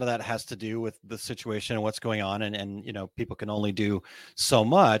 obviously a lot of that has to do with the situation and what's going on, and people can only do so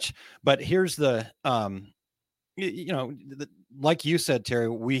much. But here's the like you said, Terry,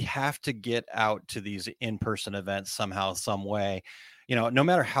 we have to get out to these in-person events somehow, some way, no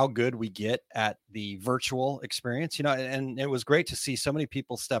matter how good we get at the virtual experience, and it was great to see so many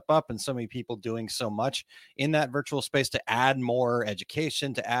people step up and so many people doing so much in that virtual space to add more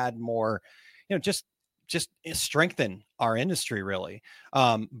education, to add more, just strengthen our industry really.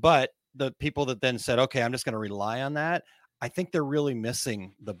 But the people that then said, okay, I'm just going to rely on that, I think they're really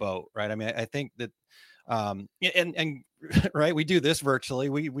missing the boat, right? I mean, I think that and right, we do this virtually.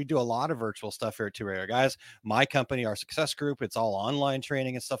 We do a lot of virtual stuff here at Two Regular Guys. My company, our Success Group, it's all online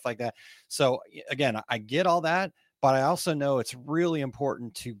training and stuff like that. So again, I get all that, but I also know it's really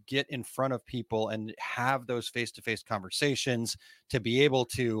important to get in front of people and have those face-to-face conversations to be able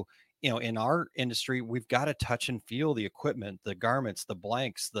to, in our industry, we've got to touch and feel the equipment, the garments, the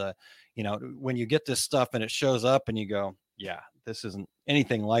blanks, when you get this stuff and it shows up and you go, yeah, this isn't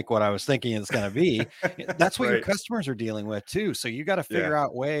anything like what I was thinking it's going to be. That's what your customers are dealing with too. So you got to figure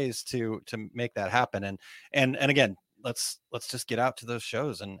out ways to make that happen. And again, let's just get out to those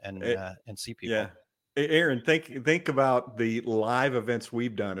shows and see people. Yeah. Aaron, think about the live events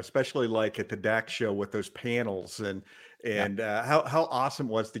we've done, especially like at the DAX show with those panels and how awesome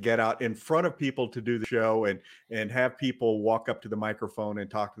it was to get out in front of people to do the show and have people walk up to the microphone and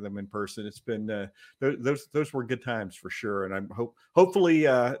talk to them in person. It's been those were good times for sure, and I'm hopefully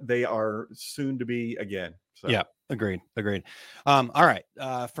they are soon to be again. So. Yeah, agreed. All right,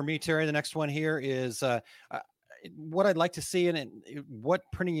 for me, Terry, the next one here is what I'd like to see in what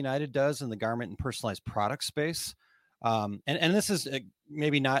Printing United does in the garment and personalized product space. And this is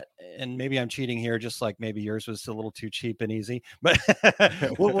maybe not, and maybe I'm cheating here, just like maybe yours was a little too cheap and easy, but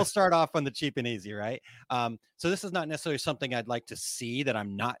we'll start off on the cheap and easy, right? So this is not necessarily something I'd like to see that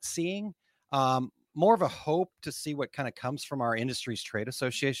I'm not seeing. More of a hope to see what kind of comes from our industry's trade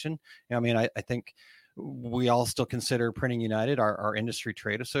association. I think we all still consider Printing United our industry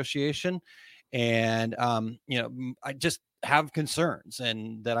trade association. And, I just have concerns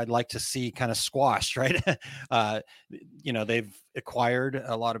and that I'd like to see kind of squashed, right? They've acquired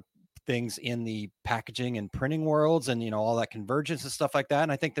a lot of things in the packaging and printing worlds and, all that convergence and stuff like that.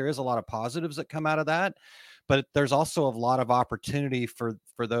 And I think there is a lot of positives that come out of that, but there's also a lot of opportunity for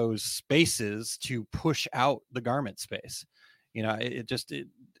those spaces to push out the garment space. It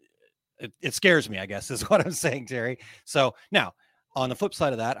scares me, I guess, is what I'm saying, Terry. So now, on the flip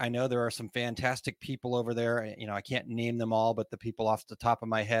side of that, I know there are some fantastic people over there. I can't name them all, but the people off the top of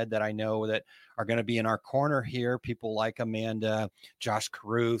my head that I know that are going to be in our corner here, people like Amanda, Josh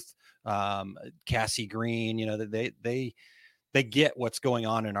Caruth, Cassie Green, they get what's going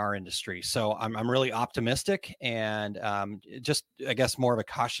on in our industry. So I'm really optimistic and just, I guess, more of a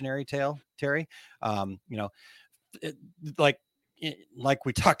cautionary tale, Terry. Like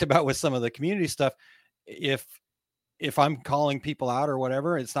we talked about with some of the community stuff, if I'm calling people out or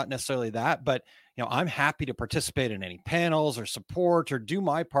whatever, it's not necessarily that, but I'm happy to participate in any panels or support or do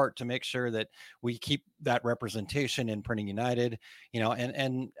my part to make sure that we keep that representation in Printing United,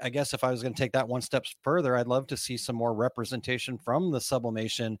 and I guess if I was going to take that one step further, I'd love to see some more representation from the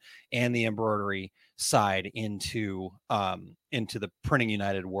sublimation and the embroidery side into the Printing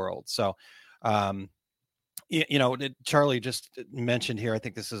United world. So, Charlie just mentioned here, I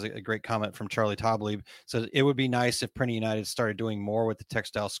think this is a great comment from Charlie Toblieb. So it would be nice if Printing United started doing more with the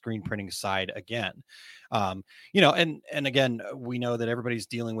textile screen printing side again. And again, we know that everybody's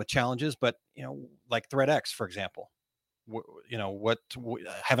dealing with challenges, but, like ThreadX, for example,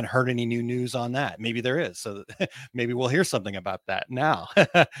 haven't heard any new news on that. Maybe there is. So maybe we'll hear something about that now.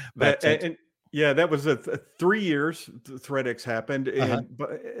 Yeah, that was 3 years ThreadX happened, and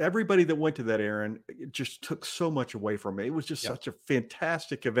but everybody that went to that, Aaron, it just took so much away from me. It was just such a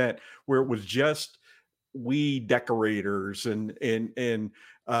fantastic event where it was just we decorators and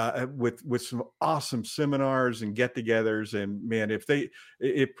with some awesome seminars and get-togethers. And man,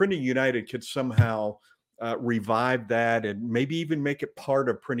 if Printing United could somehow revive that and maybe even make it part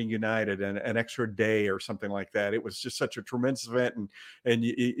of Printing United and an extra day or something like that. It was just such a tremendous event, and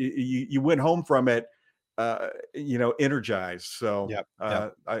you went home from it, energized. So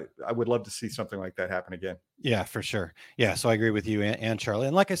I would love to see something like that happen again. Yeah, for sure. Yeah, so I agree with you and Charlie.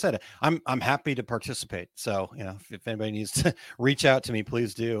 And like I said, I'm happy to participate. So if anybody needs to reach out to me,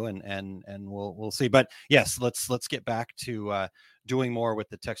 please do, and we'll see. But yes, let's get back to doing more with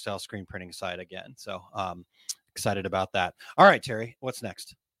the textile screen printing side again. So excited about that. All right, Terry, what's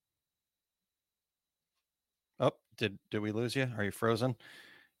next? Oh, did we lose you? Are you frozen?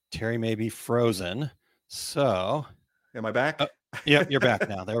 Terry may be frozen. So am I back? Yep, you're back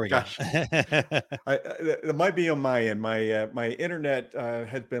now. There we go. It might be on my end. My internet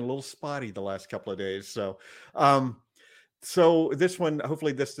has been a little spotty the last couple of days. So so this one,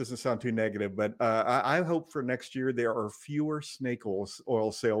 hopefully this doesn't sound too negative, but I hope for next year there are fewer snake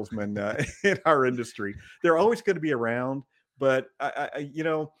oil salesmen in our industry. They're always going to be around, but I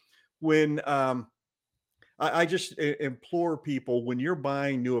just implore people, when you're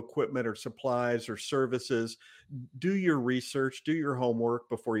buying new equipment or supplies or services, do your research, do your homework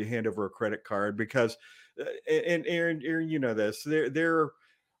before you hand over a credit card, because, and Aaron, you know this, there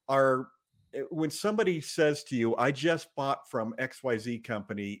are, when somebody says to you, I just bought from XYZ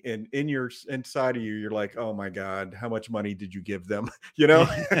company, and inside of you, you're like, oh my God, how much money did you give them?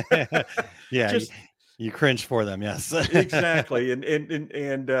 Yeah. You cringe for them. Yes, exactly.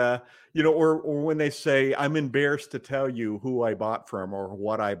 And or when they say, I'm embarrassed to tell you who I bought from or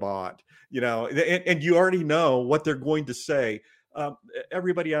what I bought, and you already know what they're going to say.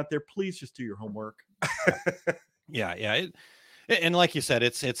 Everybody out there, please just do your homework. Yeah. And like you said,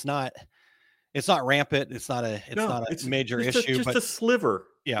 it's not rampant. It's not a major issue, but a sliver.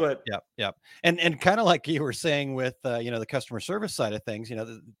 Yeah. And kind of like you were saying with, the customer service side of things,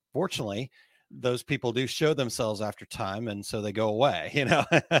 fortunately, those people do show themselves after time, and so they go away,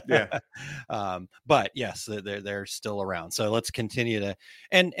 Yeah. But yes, they're still around. So let's continue to,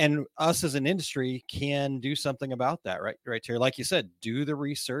 and us as an industry can do something about that, right here. Like you said, do the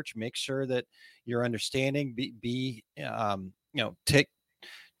research, make sure that you're understanding,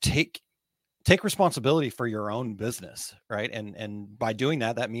 take responsibility for your own business, right? And by doing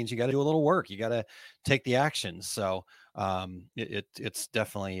that, that means you got to do a little work. You got to take the actions. So it's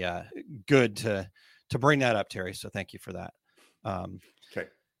definitely good to bring that up, Terry. So thank you for that. Okay.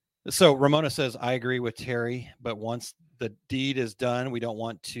 So Ramona says, I agree with Terry, but once the deed is done, we don't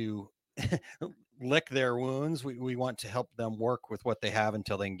want to lick their wounds. We want to help them work with what they have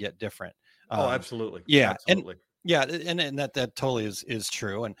until they can get different. Oh, absolutely. Yeah. Absolutely. Yeah, and that totally is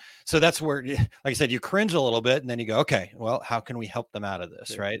true. And so that's where, like I said, you cringe a little bit, and then you go, okay, well, how can we help them out of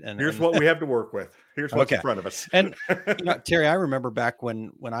this, right? And here's what we have to work with. Here's what's in front of us. And Terry, I remember back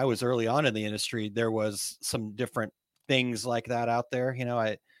when I was early on in the industry, there was some different things like that out there.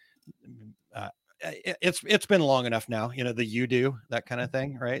 It's been long enough now. The you do, that kind of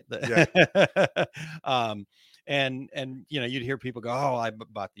thing, right? Yeah. And you'd hear people go, oh, I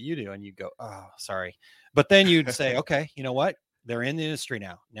bought the Udo, and you'd go, oh, sorry. But then you'd say, okay, you know what? They're in the industry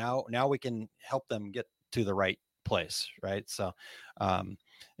now. Now we can help them get to the right place, right? So,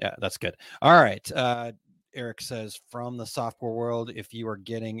 yeah, that's good. All right. Eric says, from the software world, if you are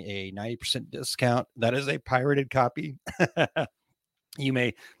getting a 90% discount, that is a pirated copy. You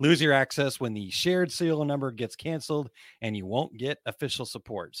may lose your access when the shared serial number gets canceled, and you won't get official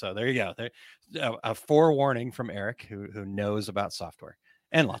support. So there you go. There, a forewarning from Eric, who knows about software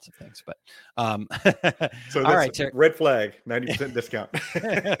and lots of things. But so all right, red flag, 90% discount.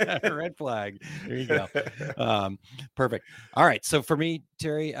 Red flag. There you go. Perfect. All right. So for me,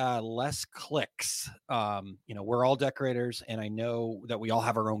 Terry, less clicks. We're all decorators, and I know that we all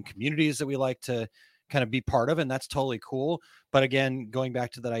have our own communities that we like to kind of be part of, and that's totally cool. But again, going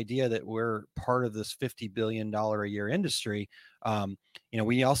back to that idea that we're part of this $50 billion a year industry,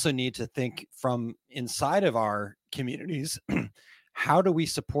 we also need to think from inside of our communities, how do we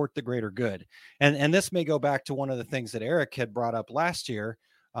support the greater good? And this may go back to one of the things that Eric had brought up last year,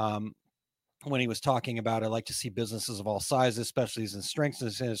 when he was talking about, I like to see businesses of all sizes, especially in strengths in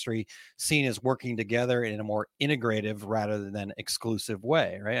this industry, seen as working together in a more integrative rather than exclusive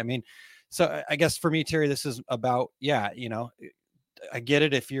way, right? I mean, so I guess for me, Terry, this is about, I get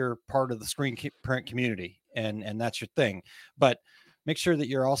it if you're part of the screen print community and that's your thing, but make sure that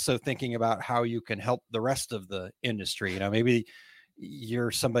you're also thinking about how you can help the rest of the industry. Maybe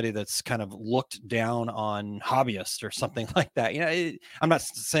you're somebody that's kind of looked down on hobbyists or something like that. I'm not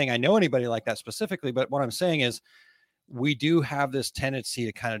saying I know anybody like that specifically, but what I'm saying is we do have this tendency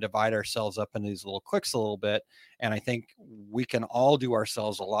to kind of divide ourselves up into these little cliques a little bit. And I think we can all do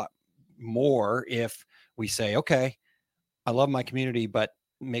ourselves a lot more if we say, okay, I love my community, but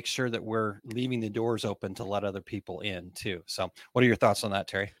make sure that we're leaving the doors open to let other people in too. So what are your thoughts on that,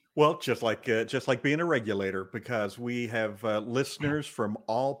 Terry? Well, just like being a regulator, because we have listeners from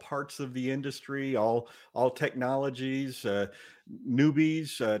all parts of the industry, all technologies,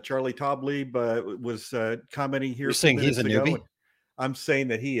 newbies. Charlie Toblieb was commenting here. You're saying he's a newbie? I'm saying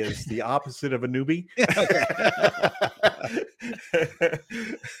that he is the opposite of a newbie.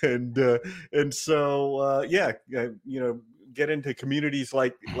 and so get into communities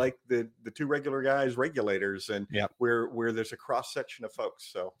like the two regular guys, regulators, and where there's a cross section of folks.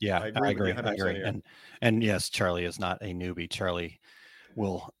 So I agree. And yes, Charlie is not a newbie. Charlie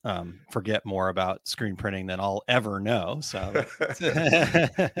will forget more about screen printing than I'll ever know. So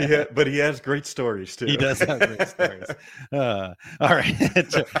but he has great stories too. He does have great stories. All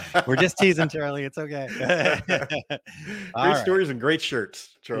right. We're just teasing Charlie. It's okay. Great stories and great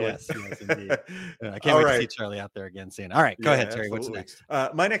shirts, Charlie. Yes, indeed. I can't wait to see Charlie out there again soon. All right, go ahead, Terry. Absolutely. What's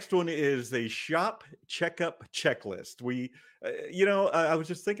next? My next one is the shop checkup checklist. I was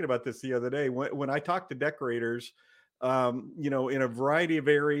just thinking about this the other day when I talk to decorators, in a variety of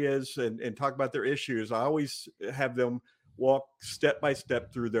areas and talk about their issues. I always have them walk step by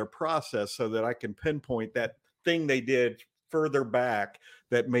step through their process so that I can pinpoint that thing they did further back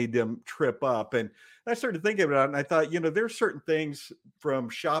that made them trip up. And I started thinking about it, and I thought, there's certain things from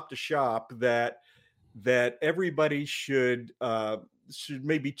shop to shop that everybody should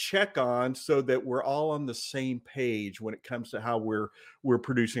maybe check on so that we're all on the same page when it comes to how we're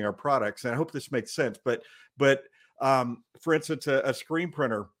producing our products. And I hope this makes sense. But for instance, a screen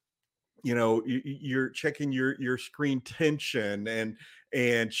printer, you're checking your screen tension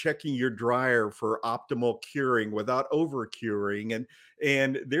and checking your dryer for optimal curing without over curing.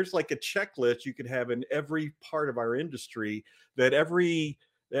 And there's like a checklist you could have in every part of our industry that every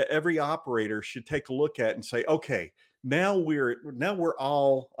operator should take a look at and say, okay, now we're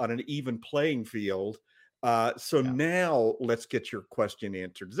all on an even playing field. Now let's get your question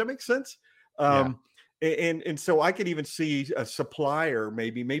answered. Does that make sense? And so I could even see a supplier,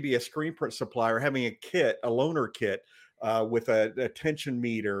 maybe a screen print supplier, having a loaner kit with a tension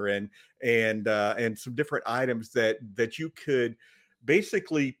meter and some different items that you could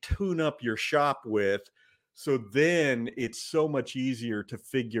basically tune up your shop with. So then it's so much easier to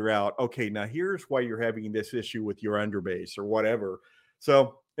figure out, okay, now here's why you're having this issue with your underbase or whatever.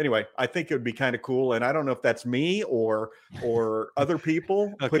 So anyway, I think it would be kind of cool. And I don't know if that's me or other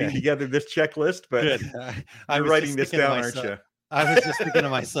people putting together this checklist, but I'm writing this down, aren't you? I was just thinking to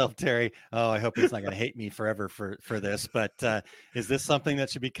myself, Terry, I hope he's not going to hate me forever for this, but is this something that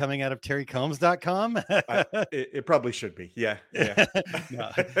should be coming out of terrycombs.com? It probably should be. Yeah.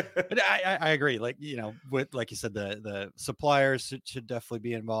 No, but I agree. Like you said, the suppliers should definitely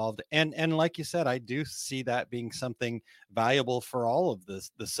be involved. And like you said, I do see that being something valuable for all of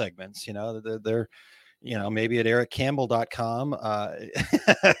the segments, they're maybe at ericcampbell.com.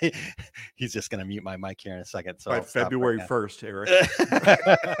 He's just going to mute my mic here in a second. So by February 1st, Eric.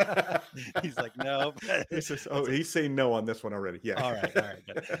 He's like, no. He's saying no on this one already. Yeah. All right.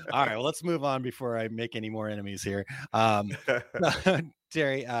 Good. All right. Well, let's move on before I make any more enemies here.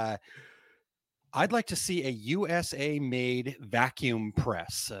 Terry, I'd like to see a USA made vacuum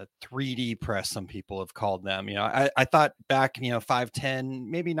press, a 3D press, some people have called them. I thought back, 5-10,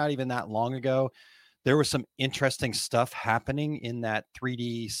 maybe not even that long ago, there was some interesting stuff happening in that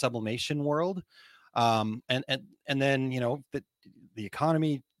 3D sublimation world. And then, the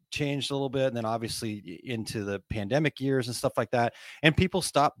economy changed a little bit, and then obviously into the pandemic years and stuff like that. And people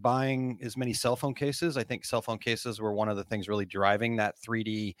stopped buying as many cell phone cases. I think cell phone cases were one of the things really driving that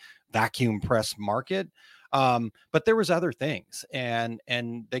 3D vacuum press market. But there was other things, and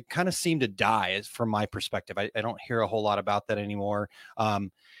they kind of seemed to die from my perspective. I don't hear a whole lot about that anymore.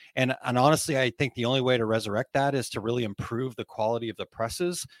 And honestly, I think the only way to resurrect that is to really improve the quality of the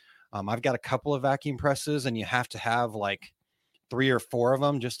presses. I've got a couple of vacuum presses, and you have to have like 3 or 4 of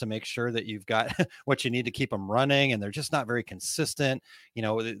them just to make sure that you've got what you need to keep them running. And they're just not very consistent,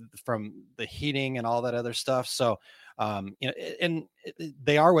 from the heating and all that other stuff. So,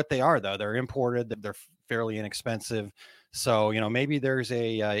 they are what they are, though. They're imported. They're fairly inexpensive. So, maybe there's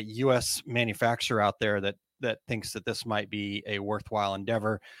a U.S. manufacturer out there that thinks that this might be a worthwhile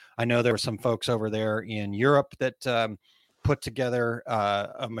endeavor. I know there were some folks over there in Europe that put together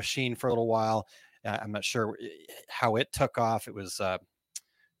a machine for a little while. I'm not sure how it took off. It was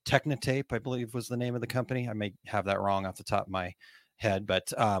Technotape, I believe, was the name of the company. I may have that wrong off the top of my head,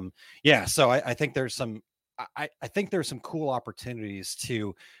 but yeah. So I think there's some. I think there's some cool opportunities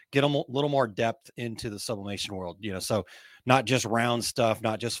to get a little more depth into the sublimation world. So not just round stuff,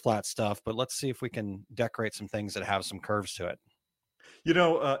 not just flat stuff, but let's see if we can decorate some things that have some curves to it.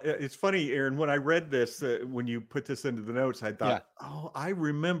 It's funny, Aaron, when I read this, when you put this into the notes, I thought, oh, I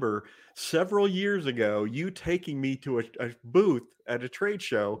remember several years ago, you taking me to a booth at a trade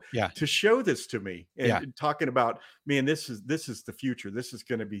show to show this to me and talking about, man, this is the future. This is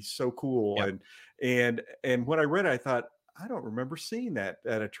going to be so cool. And when I read it, I thought, I don't remember seeing that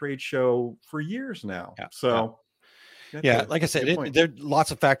at a trade show for years now. Like I said, there lots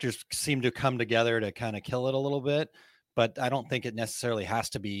of factors seem to come together to kind of kill it a little bit. But I don't think it necessarily has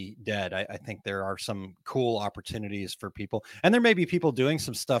to be dead. I think there are some cool opportunities for people. And there may be people doing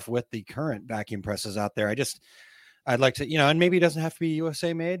some stuff with the current vacuum presses out there. I'd like to, and maybe it doesn't have to be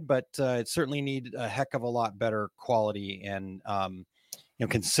USA made, but it certainly need a heck of a lot better quality and,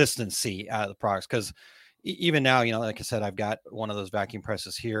 consistency out of the products. Because even now, like I said, I've got one of those vacuum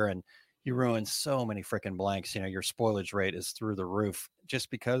presses here, and you ruin so many freaking blanks. Your spoilage rate is through the roof just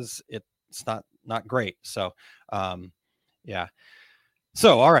because it's not great. So, yeah.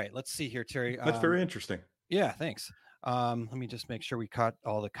 So, all right, let's see here, Terry. That's very interesting. Yeah, thanks. Let me just make sure we caught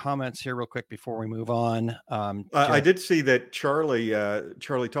all the comments here real quick before we move on. I did see that Charlie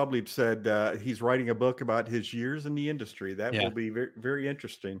Toblieb said he's writing a book about his years in the industry. That will be very, very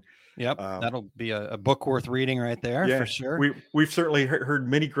interesting. Yep, that'll be a book worth reading right there for sure. We've certainly heard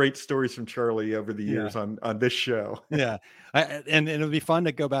many great stories from Charlie over the years on this show. And it'll be fun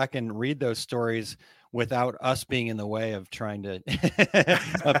to go back and read those stories without us being in the way of trying to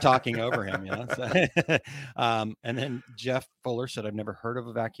of talking over him. So, and then Jeff Fuller said, I've never heard of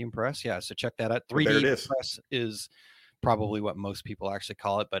a vacuum press. Yeah, so check that out. 3D press is probably what most people actually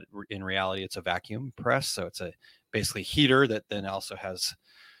call it, but in reality, it's a vacuum press. So it's a basically heater that then also has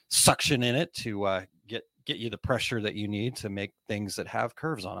suction in it to get you the pressure that you need to make things that have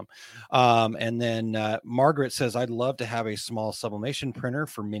curves on them. And then Margaret says, I'd love to have a small sublimation printer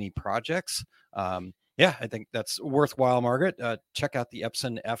for mini projects. I think that's worthwhile, Margaret. Check out the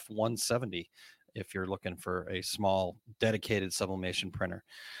Epson F170 if you're looking for a small dedicated sublimation printer.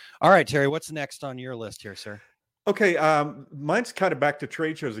 All right, Terry, what's next on your list here, sir? Okay, mine's kind of back to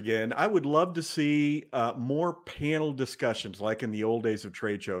trade shows again. I would love to see more panel discussions like in the old days of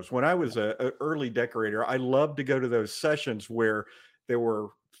trade shows. When I was an early decorator, I loved to go to those sessions where there were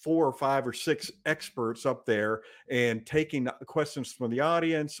 4 or 5 or 6 experts up there and taking questions from the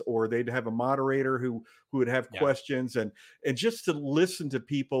audience, or they'd have a moderator who would have questions, and just to listen to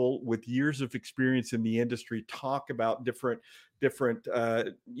people with years of experience in the industry talk about different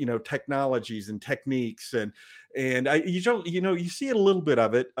technologies and techniques, and you see a little bit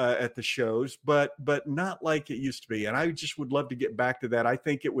of it at the shows, but not like it used to be. And I just would love to get back to that. I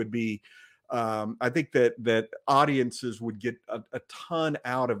think it would be I think that audiences would get a ton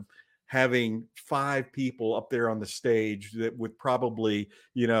out of having 5 people up there on the stage that with probably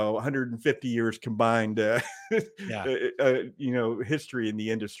 150 years combined history in the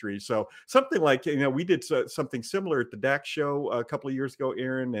industry. So something like we did something similar at the DAX show a couple of years ago,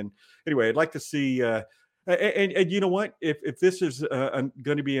 Aaron. And anyway, I'd like to see and you know what, if this is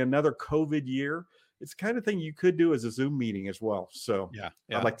going to be another COVID year, it's the kind of thing you could do as a Zoom meeting as well. So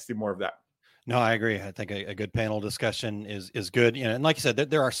I'd like to see more of that. No, I agree. I think a good panel discussion is good. And like you said,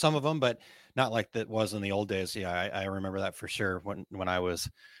 there are some of them, but not like that was in the old days. Yeah, I remember that for sure. When I was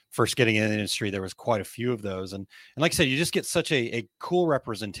first getting in the industry, there was quite a few of those. And like I said, you just get such a cool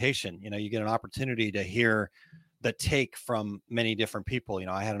representation. You get an opportunity to hear the take from many different people.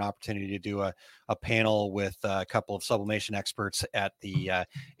 I had an opportunity to do a panel with a couple of sublimation experts at the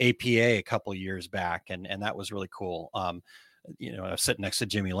APA a couple of years back, and that was really cool. I was sitting next to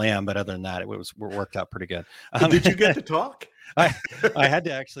Jimmy Lamb, but other than that, it worked out pretty good. Did you get to talk? I had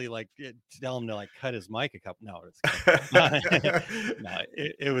to actually tell him to cut his mic a couple. No,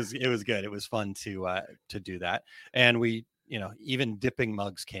 it was good. It was fun to do that, and we. Even dipping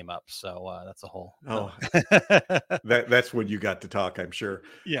mugs came up. So that's a whole. That's when you got to talk, I'm sure.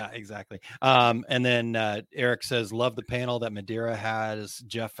 Yeah, exactly. And then Eric says, love the panel that Madeira has.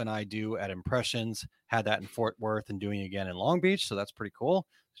 Jeff and I do at Impressions. Had that in Fort Worth and doing it again in Long Beach. So that's pretty cool.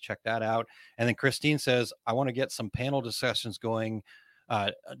 Check that out. And then Christine says, I want to get some panel discussions going,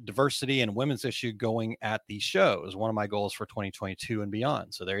 diversity and women's issue going at the show is one of my goals for 2022 and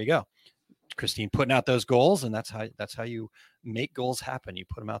beyond. So there you go. Christine putting out those goals, and that's how you make goals happen. You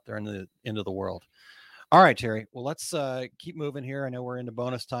put them out there into the world. All right, Terry. Well, let's keep moving here. I know we're into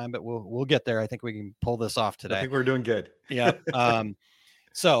bonus time, but we'll get there. I think we can pull this off today. I think we're doing good. Yeah.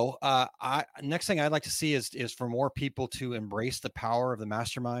 So next thing I'd like to see is for more people to embrace the power of the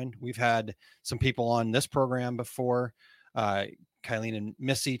mastermind. We've had some people on this program before, Kylene and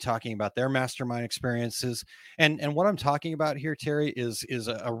Missy, talking about their mastermind experiences. And what I'm talking about here, Terry, is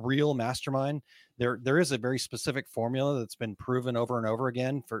a real mastermind. There is a very specific formula that's been proven over and over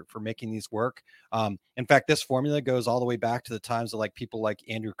again for making these work. In fact, this formula goes all the way back to the times of like people like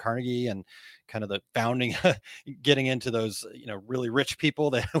Andrew Carnegie and kind of the founding, getting into those, really rich people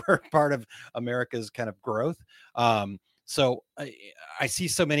that were part of America's kind of growth. So I see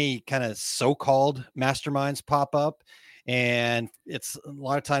so many kind of so-called masterminds pop up, and it's a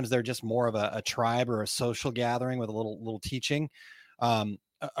lot of times they're just more of a tribe or a social gathering with a little teaching.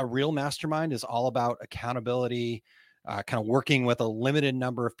 A real mastermind is all about accountability, kind of working with a limited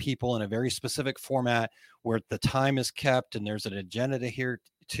number of people in a very specific format where the time is kept and there's an agenda to adhere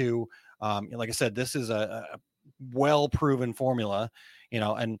to. Like I said, this is a well-proven formula,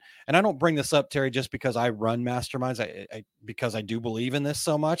 and I don't bring this up, Terry, just because I run masterminds. Because I do believe in this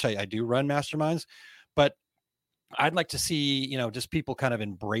so much. I do run masterminds, but I'd like to see, just people kind of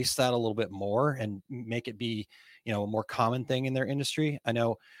embrace that a little bit more and make it be, a more common thing in their industry. I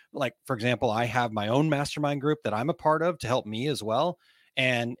know, like, for example, I have my own mastermind group that I'm a part of to help me as well.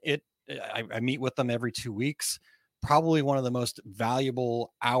 And I meet with them every 2 weeks, probably one of the most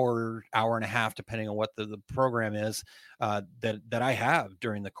valuable hour and a half, depending on what the program is, that I have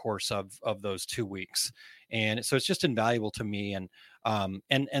during the course of those 2 weeks. And so it's just invaluable to me. And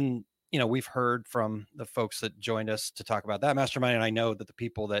we've heard from the folks that joined us to talk about that mastermind. And I know that the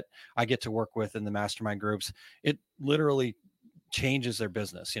people that I get to work with in the mastermind groups, it literally changes their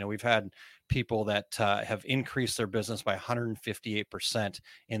business. We've had people that have increased their business by 158%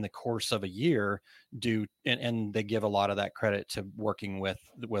 in the course of a year and they give a lot of that credit to working with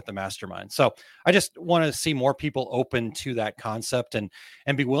the mastermind. So I just want to see more people open to that concept and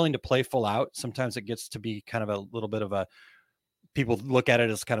be willing to play full out. Sometimes it gets to be kind of a little bit of people look at it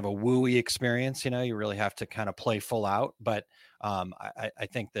as kind of a wooey experience. You really have to kind of play full out. But I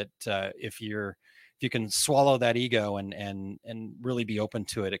think that if you can swallow that ego and really be open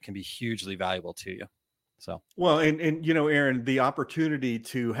to it, it can be hugely valuable to you. So, well, and Aaron, the opportunity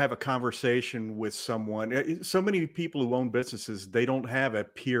to have a conversation with someone, so many people who own businesses, they don't have a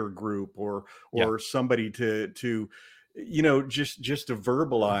peer group or somebody to just to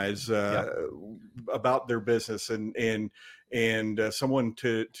verbalize about their business and someone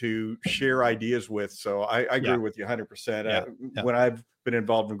to share ideas with. So I agree with you 100%. When I've been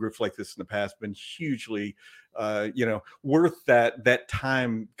involved in groups like this in the past, been hugely, worth that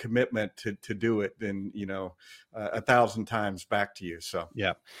time commitment to do it, and 1,000 times back to you. So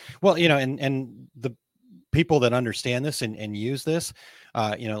yeah, well, and the people that understand this and use this,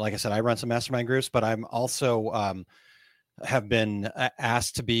 like I said, I run some mastermind groups, but I'm also have been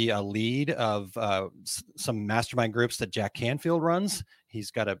asked to be a lead of some mastermind groups that Jack Canfield runs.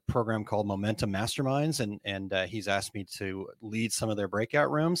 He's got a program called Momentum Masterminds, and he's asked me to lead some of their breakout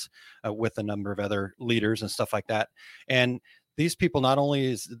rooms with a number of other leaders and stuff like that. And these people, not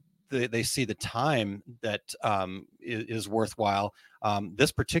only they see the time that is worthwhile.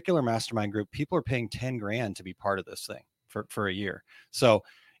 This particular mastermind group, people are paying 10 grand to be part of this thing for a year. So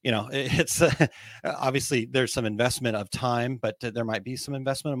it's obviously there's some investment of time, but there might be some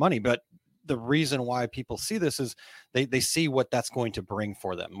investment of money. But the reason why people see this is they see what that's going to bring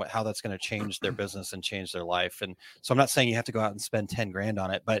for them, how that's going to change their business and change their life. And so I'm not saying you have to go out and spend 10 grand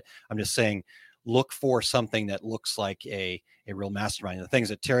on it, but I'm just saying, look for something that looks like a real mastermind. And the things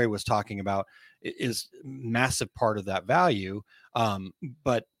that Terry was talking about is massive part of that value.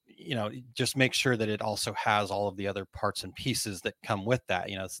 But just make sure that it also has all of the other parts and pieces that come with that,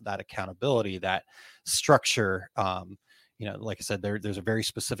 it's that accountability, that structure. Like I said, there's a very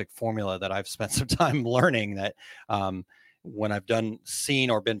specific formula that I've spent some time learning that when I've seen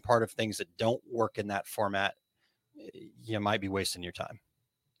or been part of things that don't work in that format, you might be wasting your time.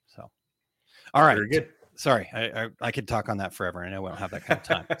 So, all right. Very good. Sorry, I could talk on that forever. I know we don't have that kind of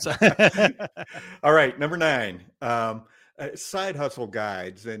time. So. All right, number 9. Side hustle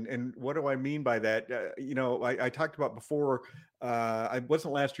guides. And what do I mean by that? I talked about before, I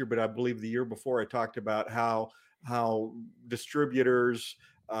wasn't last year, but I believe the year before, I talked about how distributors,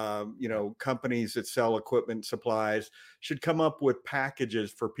 companies that sell equipment, supplies should come up with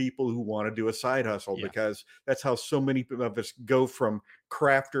packages for people who want to do a side hustle, because that's how so many of us go from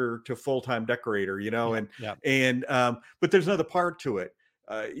crafter to full-time decorator, but there's another part to it.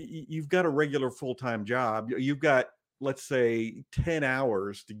 You've got a regular full-time job. You've got let's say 10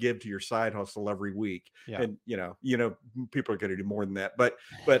 hours to give to your side hustle every week. Yeah. And people are going to do more than that, but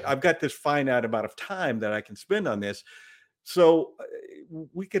I've got this finite amount of time that I can spend on this. So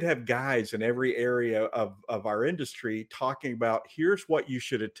we could have guys in every area of our industry talking about, here's what you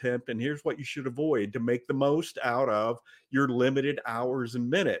should attempt and here's what you should avoid to make the most out of your limited hours and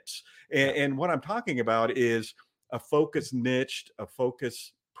minutes. And what I'm talking about is a focused niche, a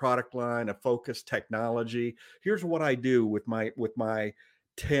focused product line, a focused technology. Here's what I do with my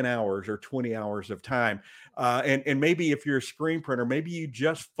 10 hours or 20 hours of time. And maybe if you're a screen printer, maybe you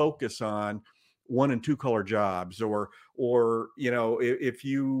just focus on 1 and 2 color jobs, or if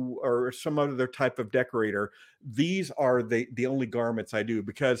you are some other type of decorator, these are the only garments I do.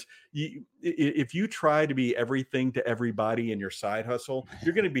 Because if you try to be everything to everybody in your side hustle,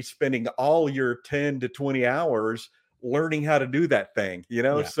 you're going to be spending all your 10 to 20 hours learning how to do that thing,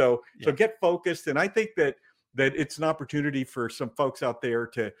 so get focused. And I think that it's an opportunity for some folks out there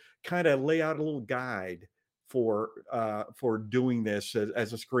to kind of lay out a little guide for doing this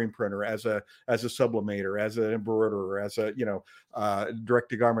as a screen printer, as a sublimator, as an embroiderer, as a direct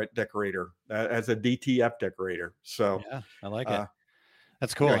to garment decorator, as a DTF decorator. So yeah, I like it.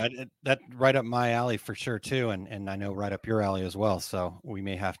 That's cool. That right up my alley for sure too, and I know right up your alley as well. So we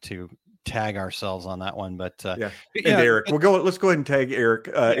may have to tag ourselves on that one. But and Eric, let's go ahead and tag Eric.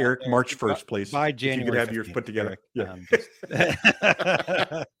 Eric, March 1st, please. By January, you could have yours put together.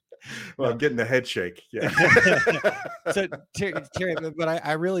 Well, I'm getting the head shake. Yeah. So Terry, but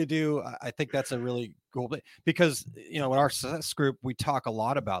I really do. I think that's a really cool, because in our success group, we talk a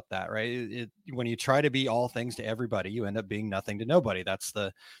lot about that, right? When you try to be all things to everybody, you end up being nothing to nobody. That's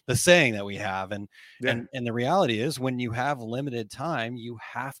the saying that we have. And the reality is, when you have limited time, you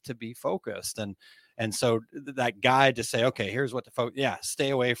have to be focused. And so that guide to say, okay, here's what to focus. Yeah. Stay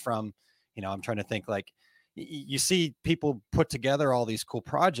away from, I'm trying to think, like, you see people put together all these cool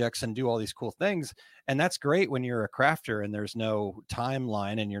projects and do all these cool things. And that's great when you're a crafter and there's no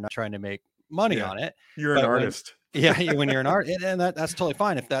timeline and you're not trying to make money on it. You're an artist. When you're an artist, and that's totally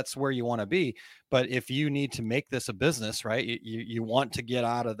fine if that's where you want to be. But if you need to make this a business, right? You want to get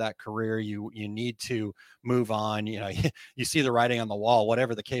out of that career. You need to move on. You see the writing on the wall,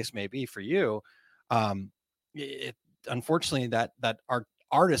 whatever the case may be for you. Unfortunately, that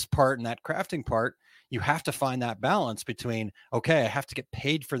artist part and that crafting part, you have to find that balance between, okay, I have to get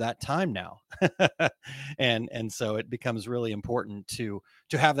paid for that time now. and so it becomes really important to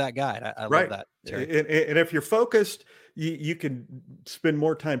have that guide. I love that. And if you're focused, you can spend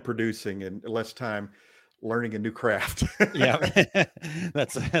more time producing and less time learning a new craft. Yeah,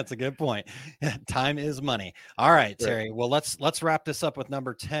 that's a good point. Time is money. All right, Terry. Well, let's wrap this up with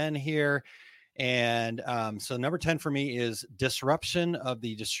number 10 here. And so number 10 for me is disruption of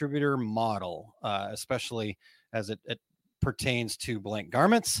the distributor model, especially as it pertains to blank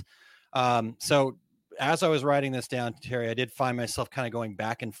garments. So as I was writing this down, Terry, I did find myself kind of going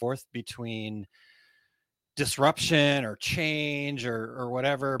back and forth between disruption or change or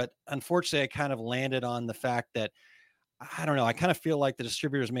whatever. But unfortunately, I kind of landed on the fact that, I don't know, I kind of feel like the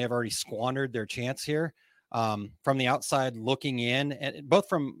distributors may have already squandered their chance here. From the outside looking in, and both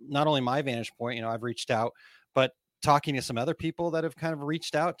from not only my vantage point, I've reached out, but talking to some other people that have kind of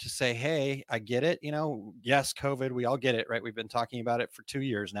reached out to say, hey, I get it. Yes, COVID, we all get it, right? We've been talking about it for 2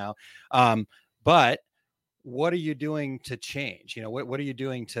 years now. But what are you doing to change? What are you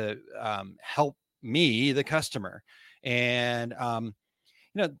doing to help me, the customer? And,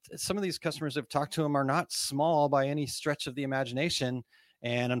 some of these customers I've talked to them are not small by any stretch of the imagination.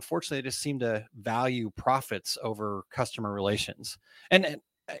 And unfortunately, they just seem to value profits over customer relations. And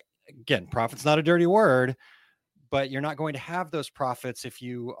again, profit's not a dirty word, but you're not going to have those profits if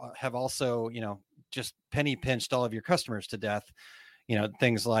you have also, just penny pinched all of your customers to death.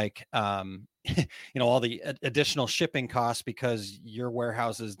 Things like, all the additional shipping costs because your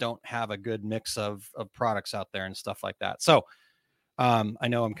warehouses don't have a good mix of products out there and stuff like that. So I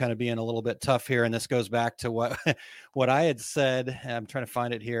know I'm kind of being a little bit tough here, and this goes back to what I had said. I'm trying to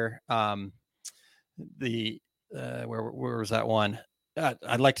find it here. Where was that one?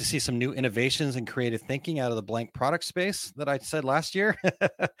 I'd like to see some new innovations and creative thinking out of the blank product space that I said last year.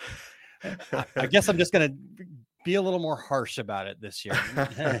 I guess I'm just going to be a little more harsh about it this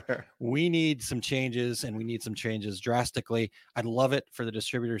year. We need some changes, and we need some changes drastically. I'd love it for the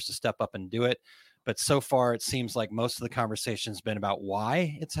distributors to step up and do it. But so far, it seems like most of the conversation has been about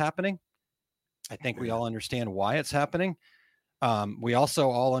why it's happening. I think we all understand why it's happening. We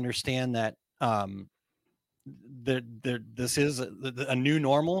also all understand that this is a new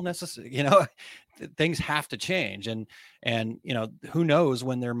normal. Things have to change, and who knows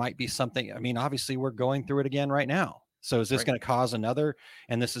when there might be something. I mean, obviously, we're going through it again right now. So is this Right. going to cause another,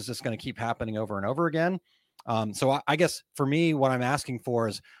 and this is just going to keep happening over and over again? So I guess for me, what I'm asking for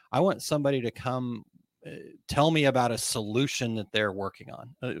is I want somebody to come tell me about a solution that they're working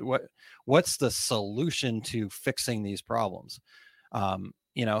on. What's the solution to fixing these problems? How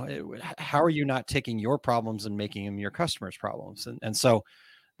are you not taking your problems and making them your customers' problems? And so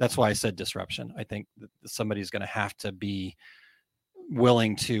that's why I said disruption. I think that somebody's going to have to be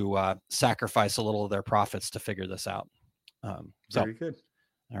willing to sacrifice a little of their profits to figure this out. Very good.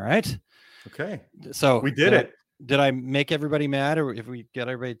 All right. Okay. So we did it. Did I make everybody mad, or if we get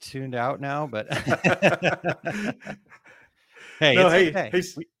everybody tuned out now? But hey, no, okay.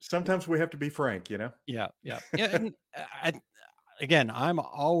 Sometimes we have to be frank, you know? Yeah. And again, I'm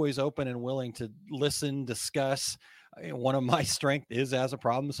always open and willing to listen, discuss. One of my strengths is as a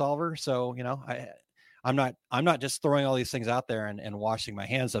problem solver. So, I'm not just throwing all these things out there and washing my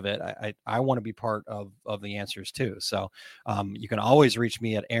hands of it. I want to be part of the answers too. So you can always reach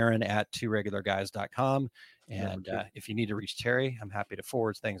me at Aaron@tworegularguys.com. And if you need to reach Terry, I'm happy to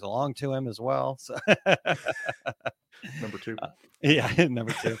forward things along to him as well. So Number 2.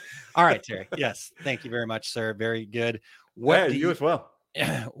 Number 2. All right, Terry. Yes. Thank you very much, sir. Very good. You as well.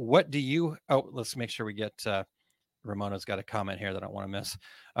 What do you, let's make sure we get, Ramona's got a comment here that I don't want to miss.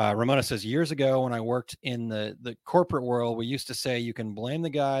 Ramona says, years ago when I worked in the corporate world, we used to say you can blame the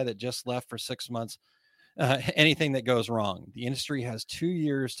guy that just left for 6 months. Anything that goes wrong. The industry has 2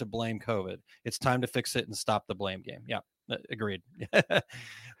 years to blame COVID. It's time to fix it and stop the blame game. Yeah, agreed.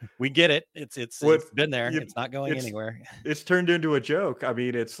 We get it. It's been there. It's not going anywhere. It's turned into a joke. I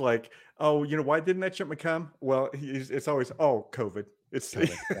mean, it's like, oh, why didn't that shipment come? Well, it's always, COVID. It's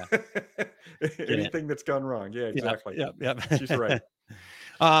COVID, anything that's gone wrong. Yeah, exactly. Yeah. She's right.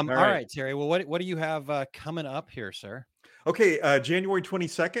 All right, Terry. Well, what do you have coming up here, sir? Okay, January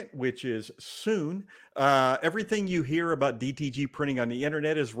 22nd, which is soon. Everything you hear about DTG printing on the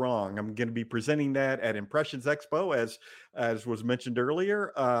internet is wrong. I'm going to be presenting that at Impressions Expo, as was mentioned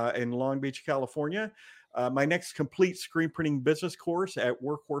earlier, in Long Beach, California. My next complete screen printing business course at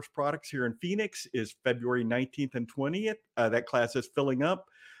Workhorse Products here in Phoenix is February 19th and 20th. That class is filling up.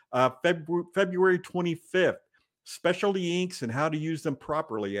 February 25th. Specialty inks and how to use them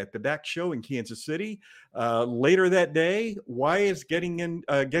properly at the DAX show in Kansas City. Later that day, why is getting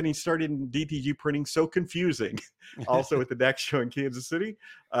started in DTG printing so confusing? Also at the DAX show in Kansas City.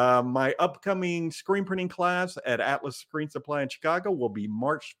 My upcoming screen printing class at Atlas Screen Supply in Chicago will be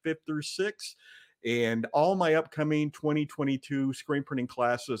March 5th through 6th. And all my upcoming 2022 screen printing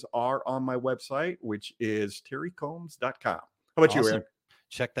classes are on my website, which is terrycombs.com. How about you, Aaron?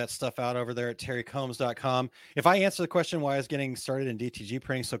 Check that stuff out over there at terrycombs.com. If I answer the question why is getting started in DTG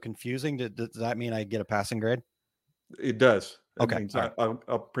printing so confusing, does that mean I get a passing grade? It does. Okay. Means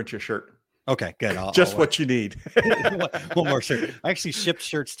I'll print you a shirt. Okay, good. What you need. One more shirt. I actually shipped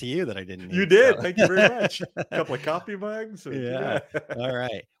shirts to you that I didn't need. You did. So. Thank you very much. A couple of coffee mugs. Yeah. All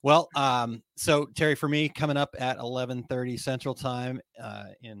right. Well, so Terry, for me, coming up at 11:30 Central Time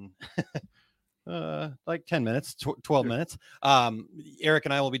in like 10 minutes, 12 minutes. Eric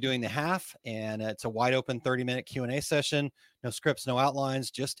and I will be doing the half, and it's a wide open 30-minute Q&A session. No scripts, no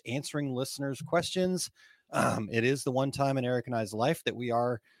outlines, just answering listeners' questions. It is the one time in Eric and I's life that we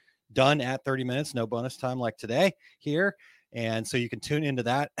are done at 30 minutes, no bonus time like today here. And so you can tune into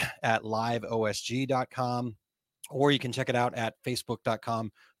that at liveosg.com, or you can check it out at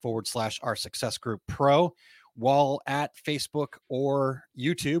facebook.com/Our Success Group Pro. While at Facebook or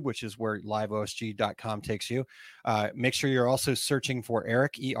YouTube, which is where liveosg.com takes you, make sure you're also searching for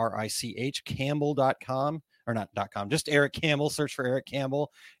Eric, ERICH, Campbell.com, or not .com, just Eric Campbell. Search for Eric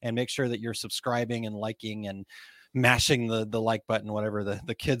Campbell and make sure that you're subscribing and liking and mashing the like button, whatever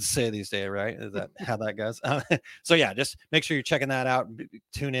the kids say these days, right? Is that how that goes? So yeah, just make sure you're checking that out.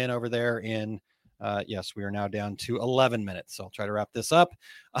 Tune in over there in, yes, we are now down to 11 minutes. So I'll try to wrap this up.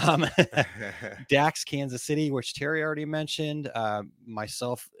 DAX Kansas City, which Terry already mentioned,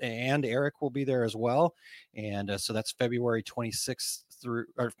 myself and Eric will be there as well. And so that's February 26th through,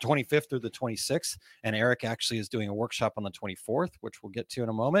 or 25th through the 26th. And Eric actually is doing a workshop on the 24th, which we'll get to in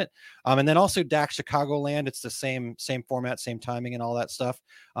a moment. And then also DAX Chicagoland. It's the same format, same timing and all that stuff.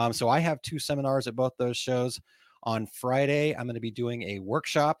 So I have 2 seminars at both those shows. On Friday, I'm going to be doing a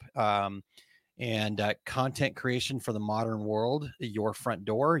workshop, and content creation for the modern world, your front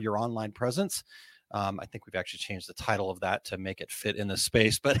door, your online presence. I think we've actually changed the title of that to make it fit in the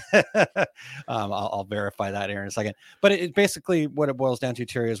space, but I'll verify that here in a second. But it basically, what it boils down to,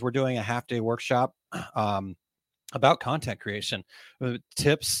 Terry, is we're doing a half-day workshop about content creation,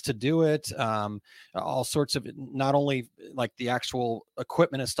 tips to do it, all sorts of, not only like the actual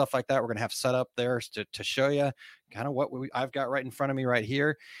equipment and stuff like that, we're going to have set up there to show you kind of what I've got right in front of me right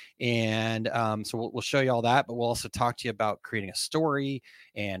here. And so we'll show you all that, but we'll also talk to you about creating a story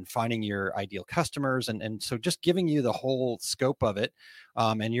and finding your ideal customers. And so just giving you the whole scope of it.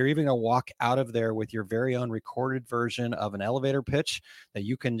 And you're even going to walk out of there with your very own recorded version of an elevator pitch that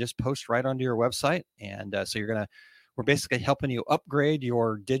you can just post right onto your website. And so we're basically helping you upgrade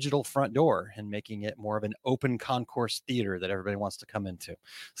your digital front door and making it more of an open concourse theater that everybody wants to come into.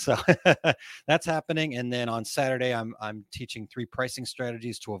 So that's happening. And then on Saturday, I'm teaching 3 pricing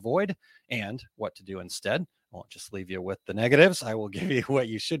strategies to avoid and what to do instead. I won't just leave you with the negatives. I will give you what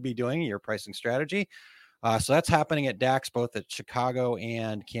you should be doing, your pricing strategy. So that's happening at DAX, both at Chicago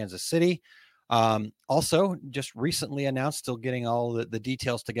and Kansas City. Also, just recently announced, still getting all the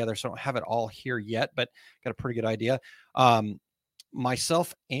details together, so I don't have it all here yet, but got a pretty good idea.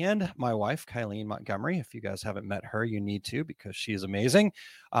 Myself and my wife, Kylene Montgomery, if you guys haven't met her, you need to, because she's amazing.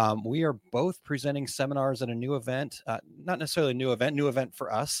 We are both presenting seminars at a new event, not necessarily a new event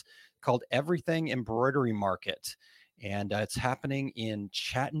for us, called Everything Embroidery Market. And it's happening in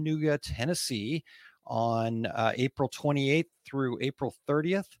Chattanooga, Tennessee on April 28th through April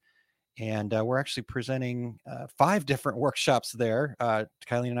 30th. And we're actually presenting 5 different workshops there.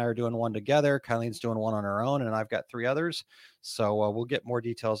 Kylene and I are doing one together. Kylene's doing one on her own, and I've got 3 others. So we'll get more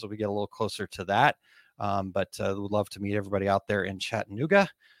details as we get a little closer to that. But we'd love to meet everybody out there in Chattanooga.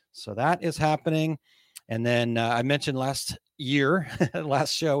 So that is happening. And then I mentioned last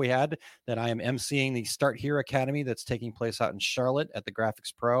show we had, that I am emceeing the Start Here Academy that's taking place out in Charlotte at the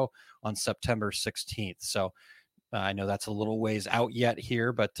Graphics Pro on September 16th. So I know that's a little ways out yet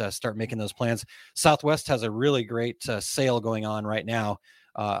here, but start making those plans. Southwest has a really great sale going on right now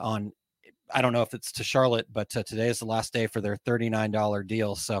on, I don't know if it's to Charlotte, but today is the last day for their $39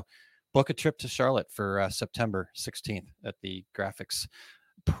 deal. So book a trip to Charlotte for September 16th at the Graphics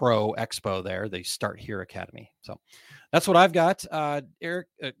Pro Expo there, the Start Here Academy. So that's what I've got. Eric,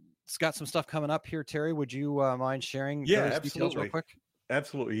 it's got some stuff coming up here. Terry, would you mind sharing those details real quick?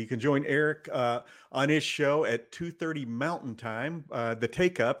 Absolutely. You can join Eric on his show at 2:30 Mountain Time. The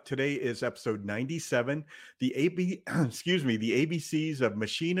Take Up today is episode 97. The ABCs of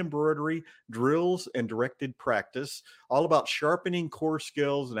machine embroidery, drills, and directed practice. All about sharpening core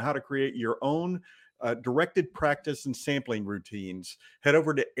skills and how to create your own directed practice and sampling routines. Head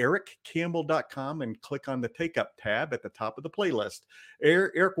over to ericcampbell.com and click on the Take Up tab at the top of the playlist.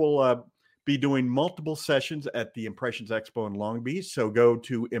 Eric will be doing multiple sessions at the Impressions Expo in Long Beach. So go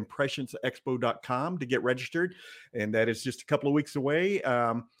to impressionsexpo.com to get registered. And that is just a couple of weeks away.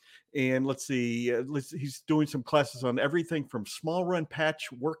 And let's see, he's doing some classes on everything from small run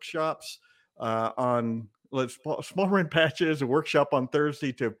patch workshops small run patches, a workshop on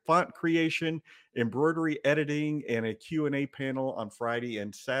Thursday, to font creation, embroidery editing, and a Q&A panel on Friday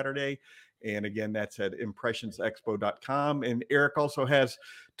and Saturday. And again, that's at impressionsexpo.com. And Eric also has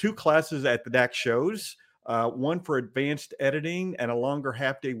 2 classes at the DAX shows, one for advanced editing and a longer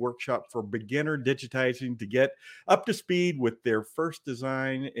half-day workshop for beginner digitizing to get up to speed with their first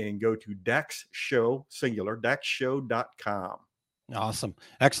design. And go to DAX Show, singular, daxshow.com. Awesome.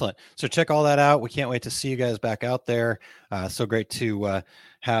 Excellent. So check all that out. We can't wait to see you guys back out there. So great to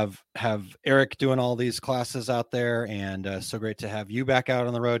have Eric doing all these classes out there, and so great to have you back out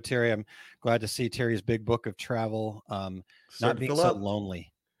on the road, Terry. I'm glad to see Terry's big book of travel not being so lonely.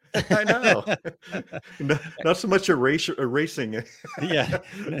 I know. Not so much erasing. Yeah,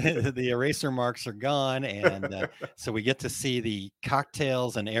 the eraser marks are gone, and so we get to see the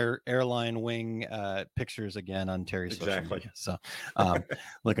cocktails and airline wing pictures again on Terry's social media. So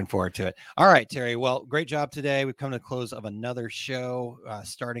looking forward to it. All right, Terry. Well, great job today. We've come to the close of another show,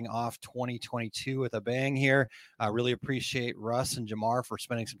 starting off 2022 with a bang here. I really appreciate Russ and Jamar for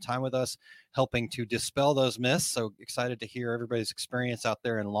spending some time with us, helping to dispel those myths. So excited to hear everybody's experience out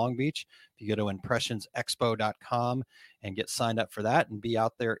there in Long Beach. If you go to impressionsexpo.com and get signed up for that and be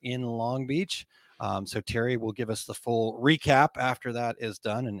out there in Long Beach. So Terry will give us the full recap after that is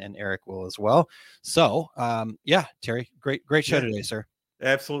done, and Eric will as well. So yeah, Terry, great show today, sir.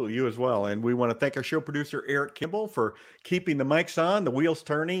 Absolutely. You as well. And we want to thank our show producer, Eric Kimball, for keeping the mics on, the wheels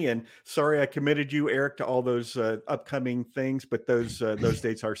turning. And sorry, I committed you, Eric, to all those upcoming things, but those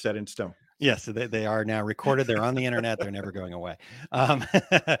dates are set in stone. Yes, they are now recorded. They're on the internet. They're never going away.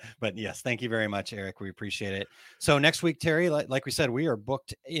 But yes, thank you very much, Eric. We appreciate it. So next week, Terry, like we said, we are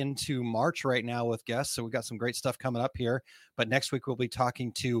booked into March right now with guests. So we got some great stuff coming up here. But next week, we'll be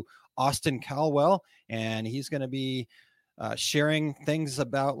talking to Austin Caldwell, and he's going to be sharing things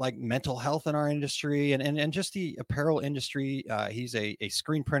about like mental health in our industry and just the apparel industry. He's a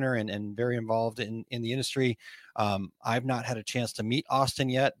screen printer and very involved in the industry. I've not had a chance to meet Austin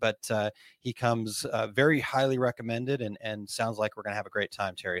yet, but he comes very highly recommended and sounds like we're going to have a great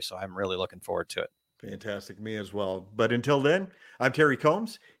time, Terry. So I'm really looking forward to it. Fantastic. Me as well. But until then, I'm Terry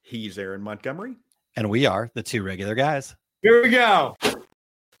Combs. He's Aaron Montgomery. And we are the Two Regular Guys. Here we go.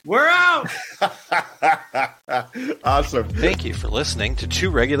 We're out. Awesome. Thank you for listening to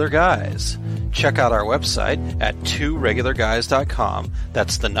Two Regular Guys. Check out our website at tworegularguys.com.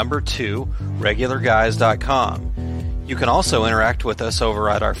 That's the number 2, regularguys.com. You can also interact with us over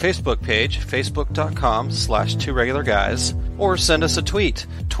at our Facebook page, facebook.com/tworegularguys, or send us a tweet,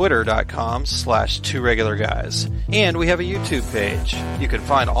 twitter.com/tworegularguys. And we have a YouTube page. You can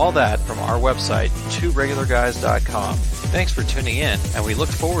find all that from our website, tworegularguys.com. Thanks for tuning in, and we look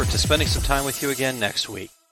forward to spending some time with you again next week.